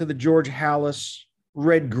to the George Halas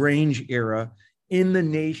Red Grange era in the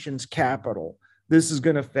nation's capital. This is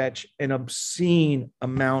going to fetch an obscene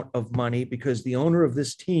amount of money because the owner of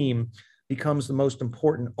this team becomes the most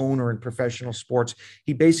important owner in professional sports.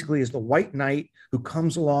 He basically is the white knight who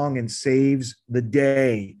comes along and saves the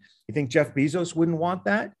day. You think Jeff Bezos wouldn't want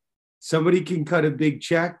that? Somebody can cut a big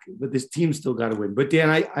check, but this team's still got to win. But Dan,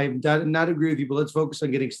 I not agree with you, but let's focus on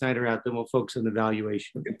getting Snyder out, then we'll focus on the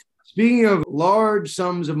valuation. Speaking of large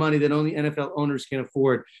sums of money that only NFL owners can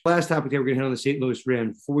afford, last topic that we're going to hit on the St. Louis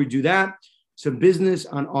Rams. Before we do that, some business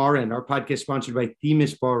on our end. Our podcast sponsored by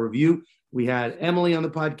Themis Bar Review. We had Emily on the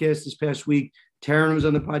podcast this past week. Taryn was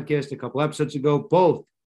on the podcast a couple episodes ago. Both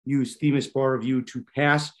use Themis Bar Review to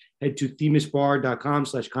pass. Head to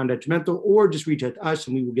themisbar.com/condetrimental or just reach out to us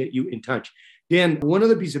and we will get you in touch. Dan, one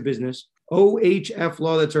other piece of business, OHF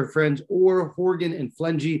Law, that's our friends, or Horgan and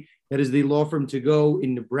Flengy. That is the law firm to go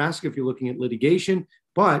in Nebraska if you're looking at litigation.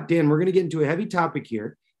 But Dan, we're going to get into a heavy topic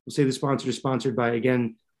here. We'll say the sponsor is sponsored by,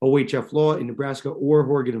 again, OHF Law in Nebraska or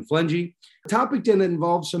Horgan and Flengy. A topic then that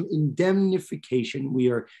involves some indemnification.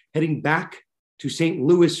 We are heading back to St.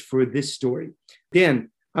 Louis for this story. Dan,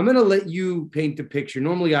 I'm going to let you paint the picture.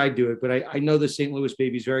 Normally I do it, but I know the St. Louis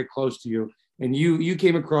baby is very close to you. And you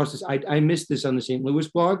came across this. I missed this on the St. Louis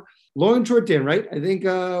blog. Long and short, Dan, right? I think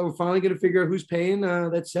we're finally going to figure out who's paying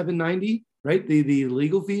that $790, right? The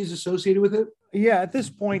legal fees associated with it. Yeah, at this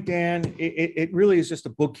point, Dan, it really is just a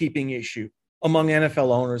bookkeeping issue among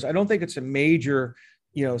NFL owners. I don't think it's a major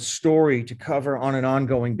story to cover on an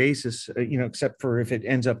ongoing basis, except for if it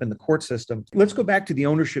ends up in the court system. Let's go back to the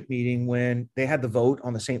ownership meeting when they had the vote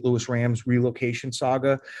on the St. Louis Rams relocation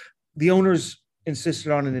saga. The owners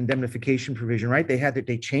insisted on an indemnification provision, right?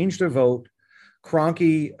 They changed their vote.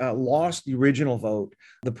 Kroenke lost the original vote.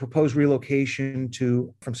 The proposed relocation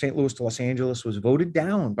from St. Louis to Los Angeles was voted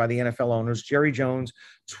down by the NFL owners. Jerry Jones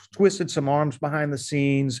twisted some arms behind the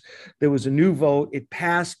scenes. There was a new vote. It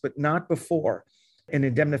passed, but not before an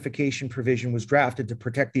indemnification provision was drafted to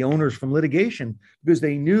protect the owners from litigation, because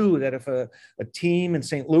they knew that if a team in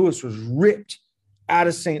St. Louis was ripped out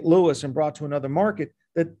of St. Louis and brought to another market,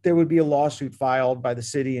 that there would be a lawsuit filed by the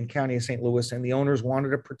city and county of St. Louis, and the owners wanted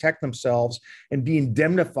to protect themselves and be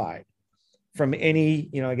indemnified from any,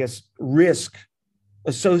 risk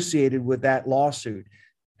associated with that lawsuit.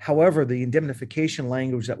 However, the indemnification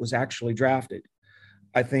language that was actually drafted,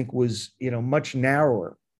 I think, was, much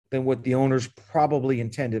narrower than what the owners probably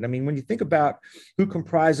intended. I mean, when you think about who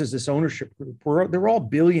comprises this ownership group, they're all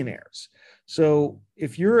billionaires. So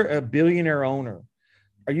if you're a billionaire owner,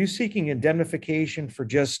 are you seeking indemnification for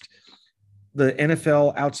just the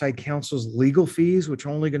NFL outside counsel's legal fees, which are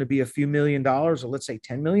only going to be a few $1 million, or let's say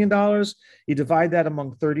 $10 million? You divide that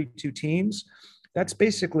among 32 teams. That's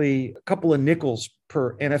basically a couple of nickels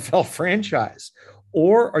per NFL franchise.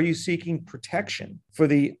 Or are you seeking protection for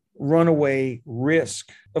the runaway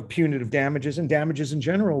risk of punitive damages and damages in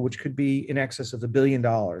general, which could be in excess of $1 billion?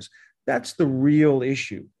 That's the real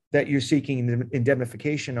issue that you're seeking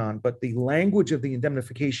indemnification on. But the language of the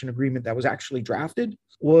indemnification agreement that was actually drafted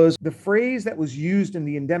was the phrase that was used in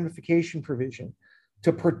the indemnification provision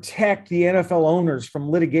to protect the NFL owners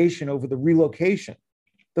from litigation over the relocation.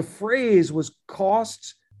 The phrase was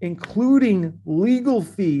costs, including legal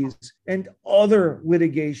fees and other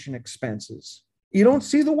litigation expenses. You don't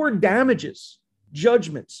see the word damages,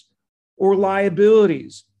 judgments, or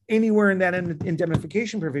liabilities anywhere in that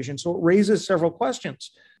indemnification provision. So it raises several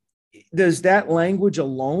questions. Does that language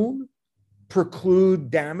alone preclude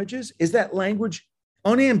damages? Is that language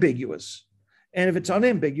unambiguous? And if it's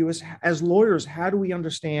unambiguous, as lawyers, how do we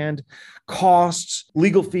understand costs,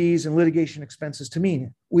 legal fees, and litigation expenses to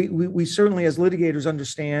mean? We certainly, as litigators,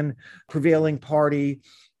 understand prevailing party,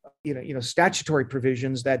 statutory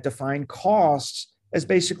provisions that define costs as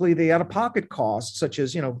basically the out-of-pocket costs, such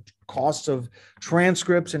as, costs of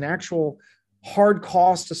transcripts and actual hard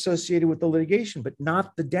costs associated with the litigation, but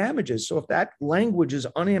not the damages. So if that language is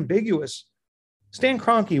unambiguous, Stan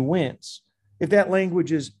Kroenke wins. If that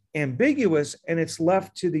language is ambiguous and it's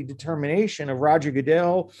left to the determination of Roger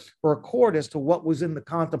Goodell or a court as to what was in the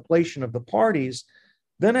contemplation of the parties,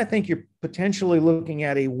 then I think you're potentially looking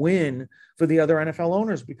at a win for the other NFL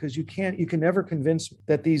owners, because you can never convince me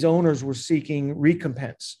that these owners were seeking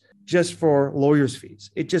recompense just for lawyers'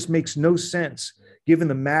 fees. It just makes no sense given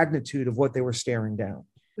the magnitude of what they were staring down.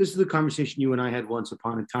 This is the conversation you and I had once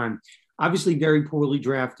upon a time. Obviously, very poorly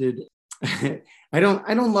drafted. I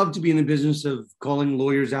don't love to be in the business of calling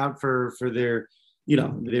lawyers out for their,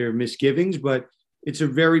 their misgivings, but it's a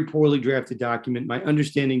very poorly drafted document. My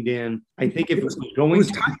understanding, Dan, I think if it was going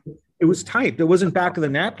it was typed. It wasn't back of the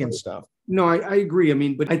napkin stuff. No, I agree. I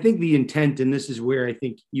mean, but I think the intent, and this is where I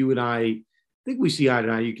think you and I think we see eye to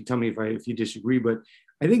eye. You can tell me if you disagree, but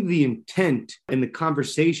I think the intent and the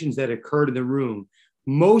conversations that occurred in the room,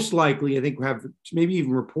 most likely, I think have maybe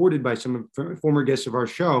even reported by some former guests of our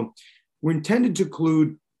show, were intended to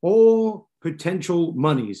include all potential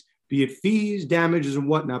monies, be it fees, damages, and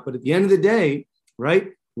whatnot. But at the end of the day, right,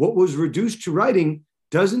 what was reduced to writing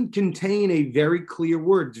doesn't contain a very clear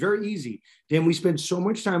word. It's very easy. Dan, we spent so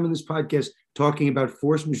much time on this podcast talking about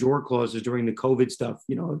force majeure clauses during the COVID stuff,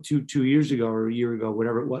 two years ago or a year ago,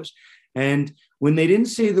 whatever it was. And when they didn't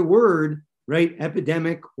say the word, right,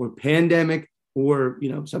 epidemic or pandemic or,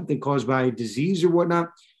 something caused by disease or whatnot,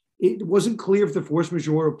 it wasn't clear if the force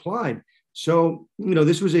majeure applied. So,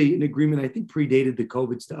 this was an agreement I think predated the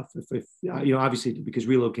COVID stuff, if obviously because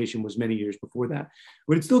relocation was many years before that,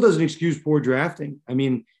 but it still doesn't excuse poor drafting. I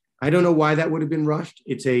mean, I don't know why that would have been rushed.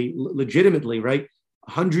 It's legitimately, right,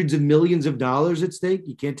 hundreds of millions of dollars at stake.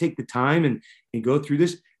 You can't take the time and go through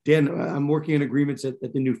this. Dan, I'm working on agreements at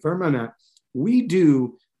the new firm I'm at. We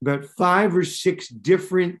do about 5 or 6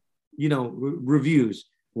 different, reviews.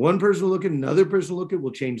 One person will look at, another person will look at,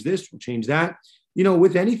 we'll change this, we'll change that.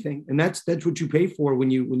 With anything. And that's what you pay for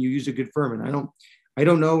when you use a good firm. And I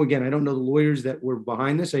don't know, again, I don't know the lawyers that were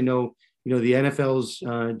behind this. I know, the NFL's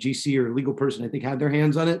GC or legal person, I think, had their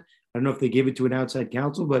hands on it. I don't know if they gave it to an outside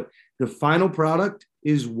counsel, but the final product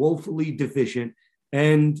is woefully deficient.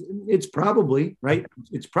 And it's probably, right,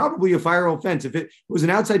 it's probably a fireable offense. If it was an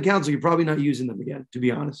outside counsel, you're probably not using them again, to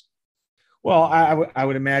be honest. Well, I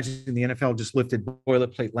would imagine the NFL just lifted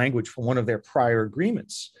boilerplate language from one of their prior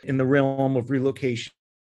agreements in the realm of relocation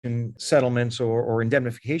settlements or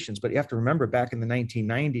indemnifications. But you have to remember, back in the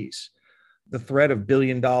 1990s, the threat of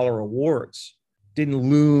billion-dollar awards didn't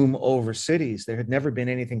loom over cities. There had never been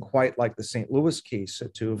anything quite like the St. Louis case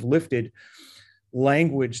to have lifted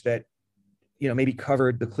language that maybe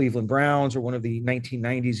covered the Cleveland Browns or one of the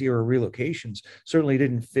 1990s era relocations. Certainly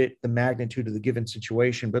didn't fit the magnitude of the given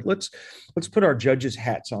situation. But let's put our judges'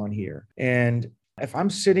 hats on here. And if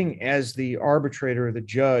I'm sitting as the arbitrator or the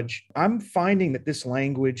judge, I'm finding that this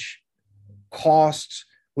language, costs,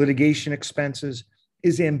 litigation expenses,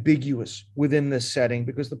 is ambiguous within this setting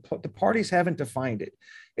because the parties haven't defined it.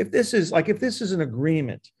 If this is an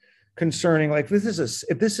agreement concerning, if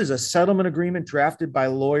this is a settlement agreement drafted by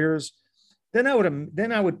lawyers, then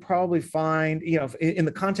I would probably find, in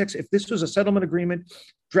the context, if this was a settlement agreement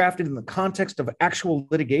drafted in the context of actual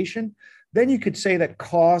litigation, then you could say that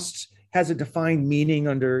costs has a defined meaning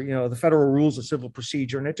under, the federal rules of civil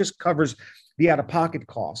procedure, and it just covers the out-of-pocket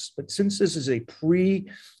costs. But since this is a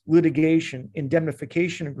pre-litigation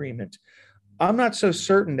indemnification agreement, I'm not so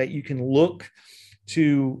certain that you can look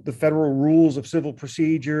to the federal rules of civil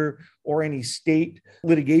procedure or any state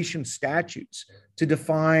litigation statutes to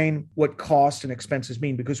define what costs and expenses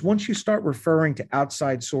mean. Because once you start referring to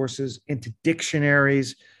outside sources into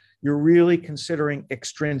dictionaries, you're really considering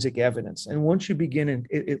extrinsic evidence. And once you begin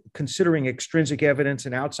considering extrinsic evidence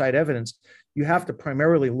and outside evidence, you have to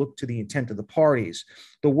primarily look to the intent of the parties.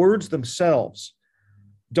 The words themselves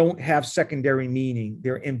don't have secondary meaning.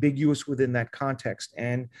 They're ambiguous within that context.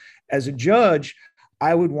 And as a judge,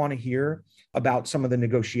 I would want to hear about some of the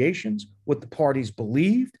negotiations, what the parties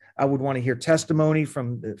believed. I would want to hear testimony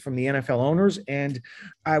from the NFL owners. And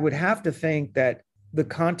I would have to think that the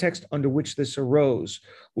context under which this arose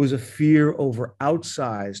was a fear over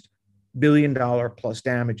outsized billion-dollar plus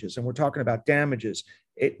damages. And we're talking about damages.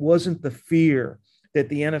 It wasn't the fear that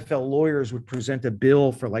the NFL lawyers would present a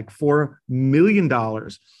bill for like $4 million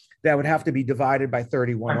that would have to be divided by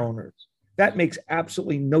 31 owners. That makes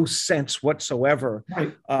absolutely no sense whatsoever.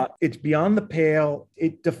 Right. It's beyond the pale.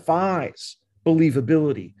 It defies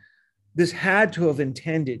believability. This had to have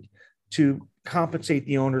intended to compensate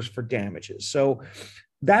the owners for damages. So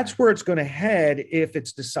that's where it's going to head if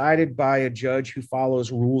it's decided by a judge who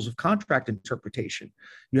follows rules of contract interpretation.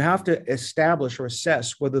 You have to establish or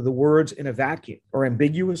assess whether the words in a vacuum are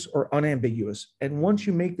ambiguous or unambiguous. And once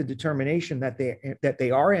you make the determination that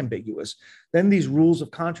they are ambiguous, then these rules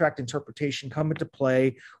of contract interpretation come into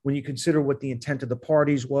play when you consider what the intent of the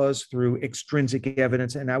parties was through extrinsic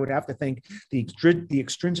evidence. And I would have to think the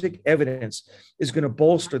extrinsic evidence is going to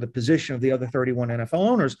bolster the position of the other 31 NFL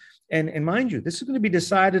owners. And mind you, this is going to be decided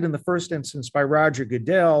decided in the first instance by Roger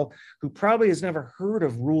Goodell, who probably has never heard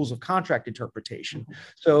of rules of contract interpretation.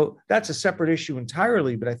 So that's a separate issue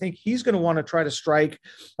entirely, but I think he's going to want to try to strike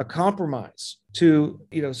a compromise to,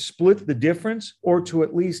 split the difference, or to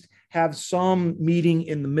at least have some meeting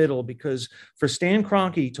in the middle, because for Stan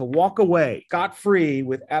Kroenke to walk away scot-free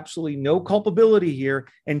with absolutely no culpability here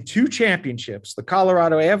and 2 championships, the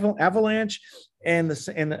Colorado Avalanche and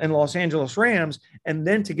the Los Angeles Rams, and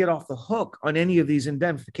then to get off the hook on any of these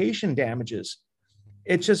indemnification damages,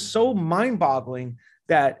 it's just so mind-boggling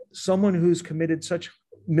that someone who's committed such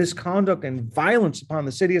misconduct and violence upon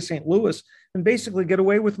the city of St. Louis can basically get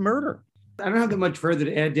away with murder. I don't have that much further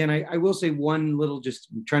to add, Dan. I will say one little, just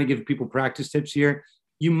trying to give people practice tips here.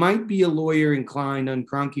 You might be a lawyer inclined on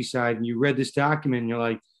Kroenke's side, and you read this document and you're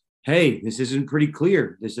like, hey, this isn't pretty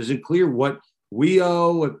clear. This isn't clear what we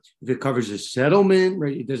owe, if it covers a settlement,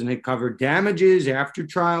 right? It doesn't cover damages after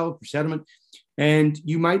trial for settlement. And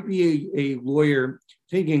you might be a lawyer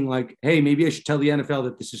thinking like, hey, maybe I should tell the NFL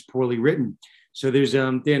that this is poorly written. So there's,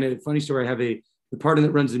 Dan, a funny story. I have the partner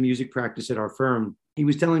that runs the music practice at our firm. He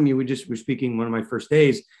was telling me, we were speaking one of my first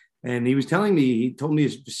days, and he told me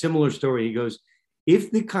a similar story. He goes, if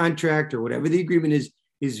the contract or whatever the agreement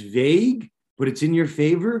is vague, but it's in your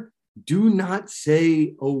favor, do not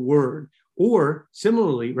say a word. Or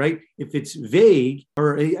similarly, right, if it's vague,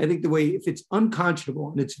 or I think if it's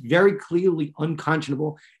unconscionable, and it's very clearly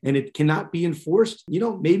unconscionable and it cannot be enforced,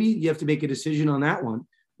 maybe you have to make a decision on that one.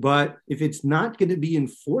 But if it's not going to be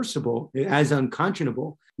enforceable as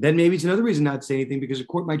unconscionable, then maybe it's another reason not to say anything, because the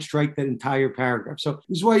court might strike that entire paragraph. So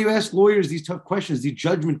this is why you ask lawyers these tough questions, these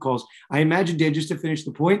judgment calls. I imagine, Dan, just to finish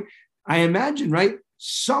the point, I imagine, right,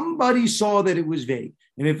 somebody saw that it was vague.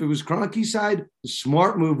 And if it was Kroenke's side, the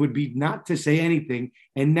smart move would be not to say anything.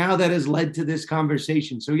 And now that has led to this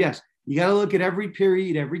conversation. So yes, you got to look at every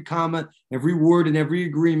period, every comma, every word, and every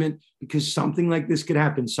agreement, because something like this could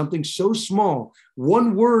happen. Something so small,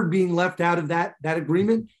 one word being left out of that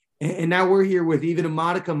agreement. And now we're here with even a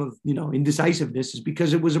modicum of, indecisiveness, is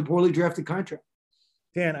because it was a poorly drafted contract.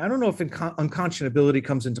 Dan, I don't know if unconscionability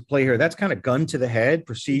comes into play here. That's kind of gun to the head,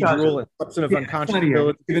 procedural and substantive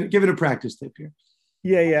unconscionability. Give it a practice tip here.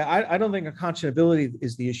 Yeah. I don't think unconscionability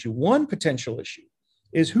is the issue. One potential issue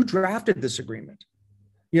is who drafted this agreement.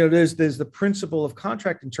 There's the principle of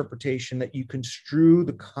contract interpretation that you construe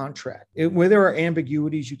the contract. Where there are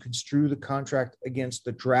ambiguities, you construe the contract against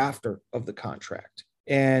the drafter of the contract.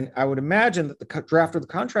 And I would imagine that the drafter of the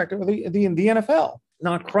contract are the NFL,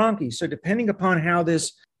 not Kroenke. So depending upon how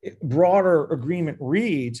this broader agreement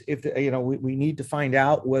reads, if we need to find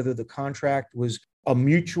out whether the contract was a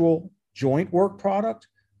mutual joint work product,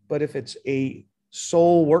 but if it's a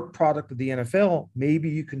sole work product of the NFL, maybe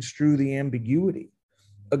you construe the ambiguity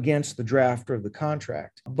against the drafter of the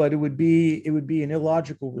contract. But it would be an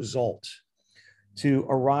illogical result to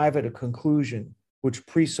arrive at a conclusion which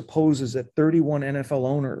presupposes that 31 NFL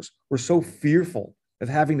owners were so fearful of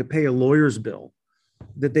having to pay a lawyer's bill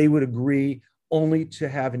that they would agree only to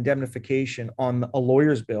have indemnification on a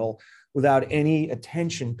lawyer's bill without any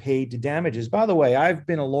attention paid to damages. By the way, I've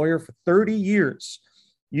been a lawyer for 30 years.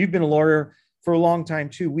 You've been a lawyer for a long time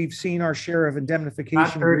too. We've seen our share of indemnification.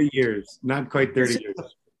 Not 30 years, not quite 30 years.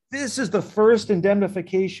 This is the first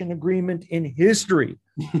indemnification agreement in history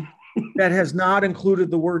that has not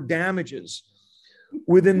included the word damages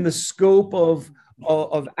within the scope of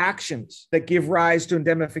actions that give rise to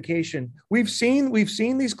indemnification. We've seen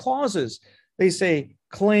these clauses. They say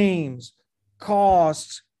claims,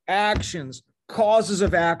 costs, actions, causes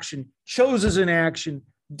of action, choses in action,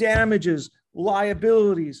 damages,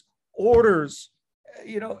 liabilities, orders.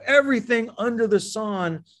 Everything under the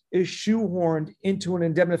sun is shoehorned into an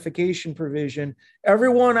indemnification provision.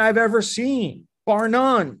 Everyone I've ever seen, bar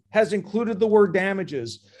none, has included the word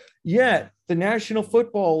damages. Yet the National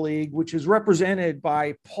Football League, which is represented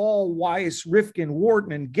by Paul Weiss, Rifkin,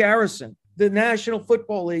 Wharton, and Garrison, the National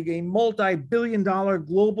Football League, a multi-billion-dollar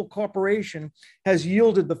global corporation, has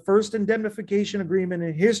yielded the first indemnification agreement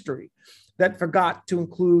in history that forgot to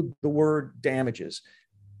include the word damages.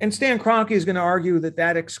 And Stan Kroenke is going to argue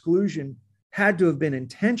that exclusion had to have been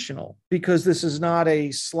intentional because this is not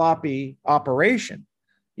a sloppy operation.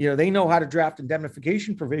 They know how to draft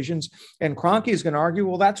indemnification provisions, and Kroenke is going to argue,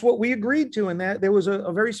 well, that's what we agreed to, and that there was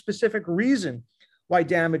a very specific reason why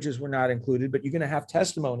damages were not included. But you're going to have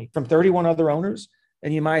testimony from 31 other owners,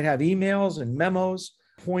 and you might have emails and memos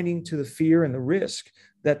pointing to the fear and the risk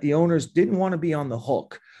that the owners didn't want to be on the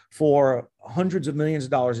hook for hundreds of millions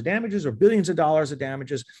of dollars of damages or billions of dollars of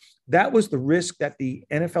damages. That was the risk that the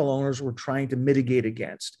NFL owners were trying to mitigate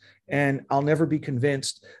against. And I'll never be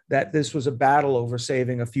convinced that this was a battle over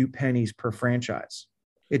saving a few pennies per franchise.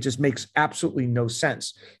 It just makes absolutely no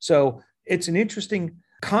sense. So it's an interesting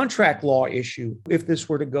contract law issue if this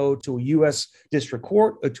were to go to a U.S. district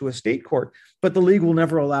court or to a state court, but the league will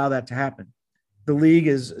never allow that to happen. The league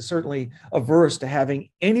is certainly averse to having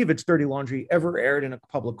any of its dirty laundry ever aired in a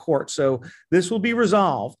public court. So this will be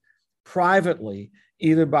resolved privately,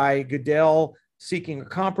 either by Goodell seeking a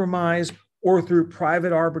compromise or through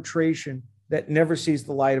private arbitration that never sees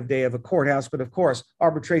the light of day of a courthouse. But of course,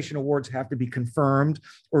 arbitration awards have to be confirmed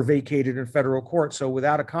or vacated in federal court. So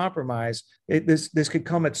without a compromise, this could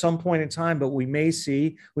come at some point in time, but we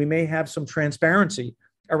may have some transparency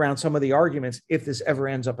around some of the arguments if this ever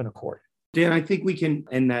ends up in a court. Dan, I think we can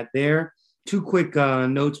end that there. Two quick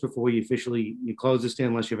notes before you close this, Dan,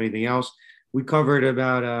 unless you have anything else. We covered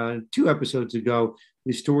about 2 episodes ago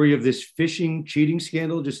the story of this fishing cheating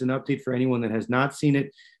scandal. Just an update for anyone that has not seen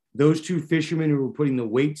it. Those 2 fishermen who were putting the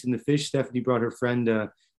weights in the fish, Stephanie brought her friend, the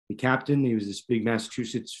captain. He was this big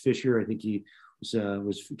Massachusetts fisher. I think he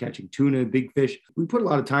was catching tuna, big fish. We put a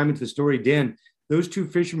lot of time into the story. Dan, those 2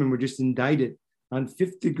 fishermen were just indicted on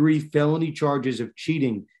 5th-degree felony charges of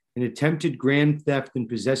cheating and attempted grand theft and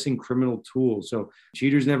possessing criminal tools. So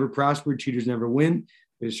cheaters never prosper, cheaters never win.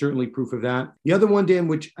 There's certainly proof of that. The other one, Dan,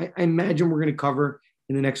 which I imagine we're going to cover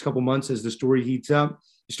in the next couple months as the story heats up,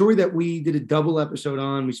 the story that we did a double episode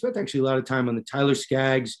on. We spent actually a lot of time on the Tyler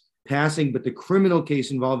Skaggs passing, but the criminal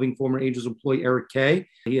case involving former Angels employee Eric Kay.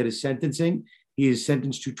 He had his sentencing. He is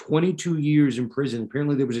sentenced to 22 years in prison.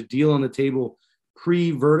 Apparently there was a deal on the table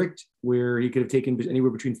pre-verdict where he could have taken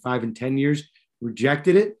anywhere between 5 and 10 years,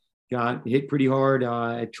 rejected it, got hit pretty hard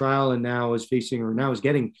at trial, and now is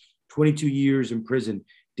getting 22 years in prison.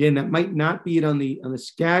 Dan, that might not be it on the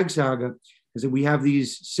Skaggs saga, because we have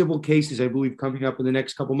these civil cases, I believe, coming up in the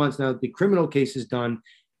next couple months. Now the criminal case is done,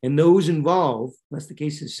 and those involve, unless the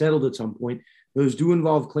case is settled at some point, those do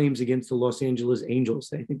involve claims against the Los Angeles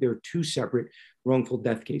Angels. I think there are 2 separate wrongful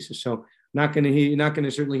death cases. So you're not going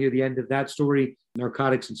to certainly hear the end of that story,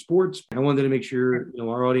 narcotics and sports. I wanted to make sure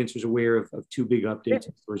our audience was aware of 2 big updates.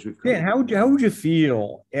 Yeah, how would you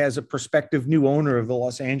feel as a prospective new owner of the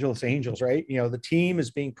Los Angeles Angels, right? The team is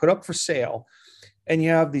being put up for sale, and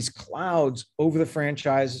you have these clouds over the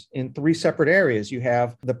franchise in 3 separate areas. You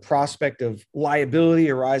have the prospect of liability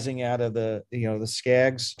arising out of the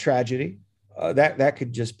Skaggs tragedy. That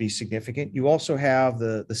could just be significant. You also have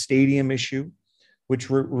the stadium issue, which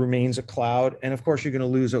remains a cloud. And of course, you're going to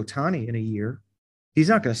lose Ohtani in a year. He's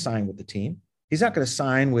not going to sign with the team. He's not going to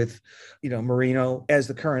sign with, Marino as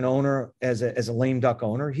the current owner, as a lame duck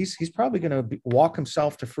owner. He's probably going to walk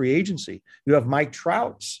himself to free agency. You have Mike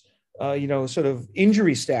Trout's, sort of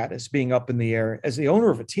injury status being up in the air. As the owner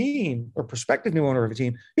of a team or prospective new owner of a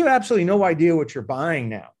team, you have absolutely no idea what you're buying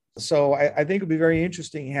now. So I think it'll be very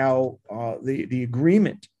interesting how the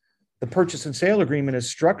agreement, the purchase and sale agreement, is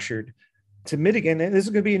structured to mitigate. And this is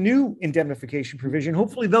going to be a new indemnification provision.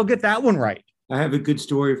 Hopefully they'll get that one right. I have a good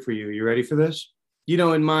story for you. You ready for this?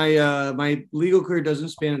 In my legal career doesn't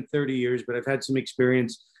span 30 years, but I've had some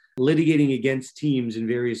experience litigating against teams in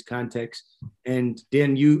various contexts. And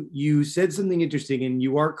Dan, you said something interesting, and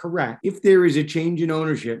you are correct. If there is a change in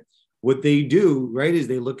ownership, what they do, right, is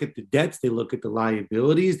they look at the debts, they look at the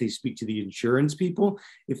liabilities, they speak to the insurance people.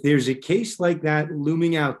 If there's a case like that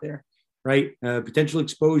looming out there, right, potential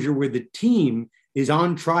exposure where the team is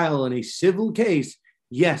on trial in a civil case,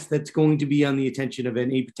 yes, that's going to be on the attention of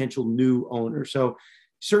a potential new owner. So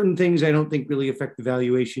certain things I don't think really affect the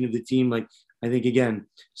valuation of the team. Like, I think, again,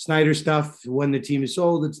 Snyder stuff, when the team is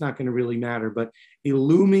sold, it's not going to really matter. But a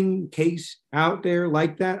looming case out there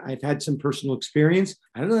like that, I've had some personal experience.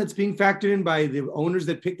 I don't know, that's being factored in by the owners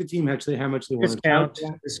that pick the team, actually, how much they want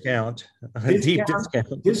to discount, deep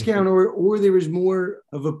discount, or there is more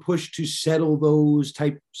of a push to settle those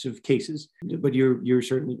types of cases. But you're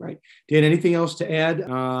certainly right. Dan, anything else to add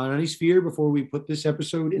on any sphere before we put this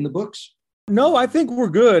episode in the books? No, I think we're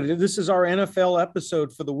good. This is our NFL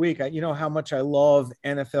episode for the week. You know how much I love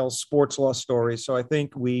NFL sports law stories. So I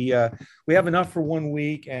think we have enough for 1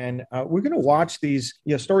 week, and we're going to watch these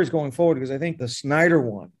stories going forward, because I think the Snyder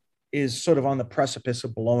one is sort of on the precipice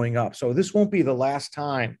of blowing up. So this won't be the last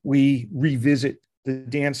time we revisit the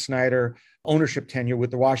Dan Snyder ownership tenure with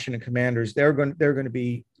the Washington Commanders. There are going to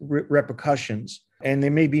be repercussions, and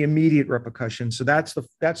there may be immediate repercussions. So that's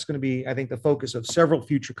going to be, I think, the focus of several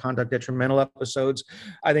future conduct detrimental episodes.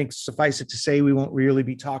 I think suffice it to say, we won't really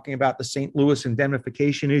be talking about the St. Louis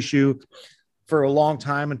indemnification issue for a long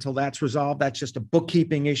time until that's resolved. That's just a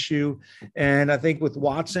bookkeeping issue. And I think with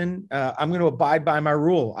Watson, I'm going to abide by my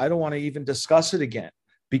rule. I don't want to even discuss it again,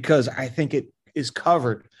 because I think it is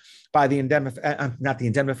covered by the not the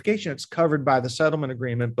indemnification, it's covered by the settlement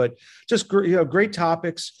agreement. But just great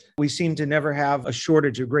topics. We seem to never have a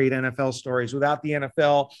shortage of great NFL stories. Without the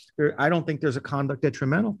NFL, I don't think there's a conduct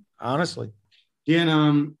detrimental, honestly.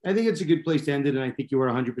 Dan, I think it's a good place to end it, and I think you were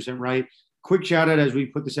 100% right. Quick shout out as we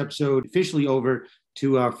put this episode officially over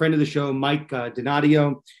to our friend of the show, Mike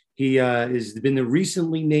Donadio. He has been the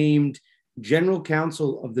recently named general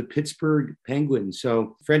counsel of the Pittsburgh Penguins.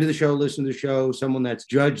 So friend of the show, listen to the show, someone that's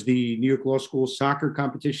judged the New York Law School soccer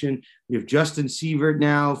competition. We have Justin Sievert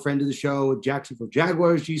now, friend of the show, Jacksonville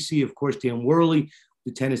Jaguars GC, of course, Dan Worley,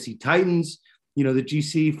 the Tennessee Titans, the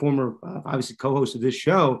GC, former, obviously, co-host of this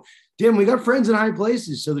show. Dan, we got friends in high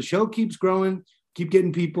places. So the show keeps growing, keep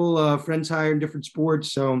getting people, friends hired in different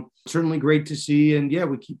sports. So certainly great to see. And yeah,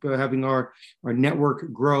 we keep having our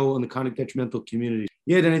network grow in the conduct detrimental community.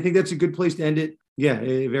 Yeah, Dan, I think that's a good place to end it. Yeah,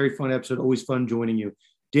 a very fun episode. Always fun joining you.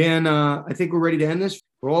 Dan, I think we're ready to end this.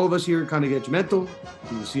 For all of us here at Conduct Detrimental,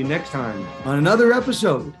 we will see you next time on another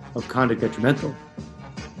episode of Conduct Detrimental.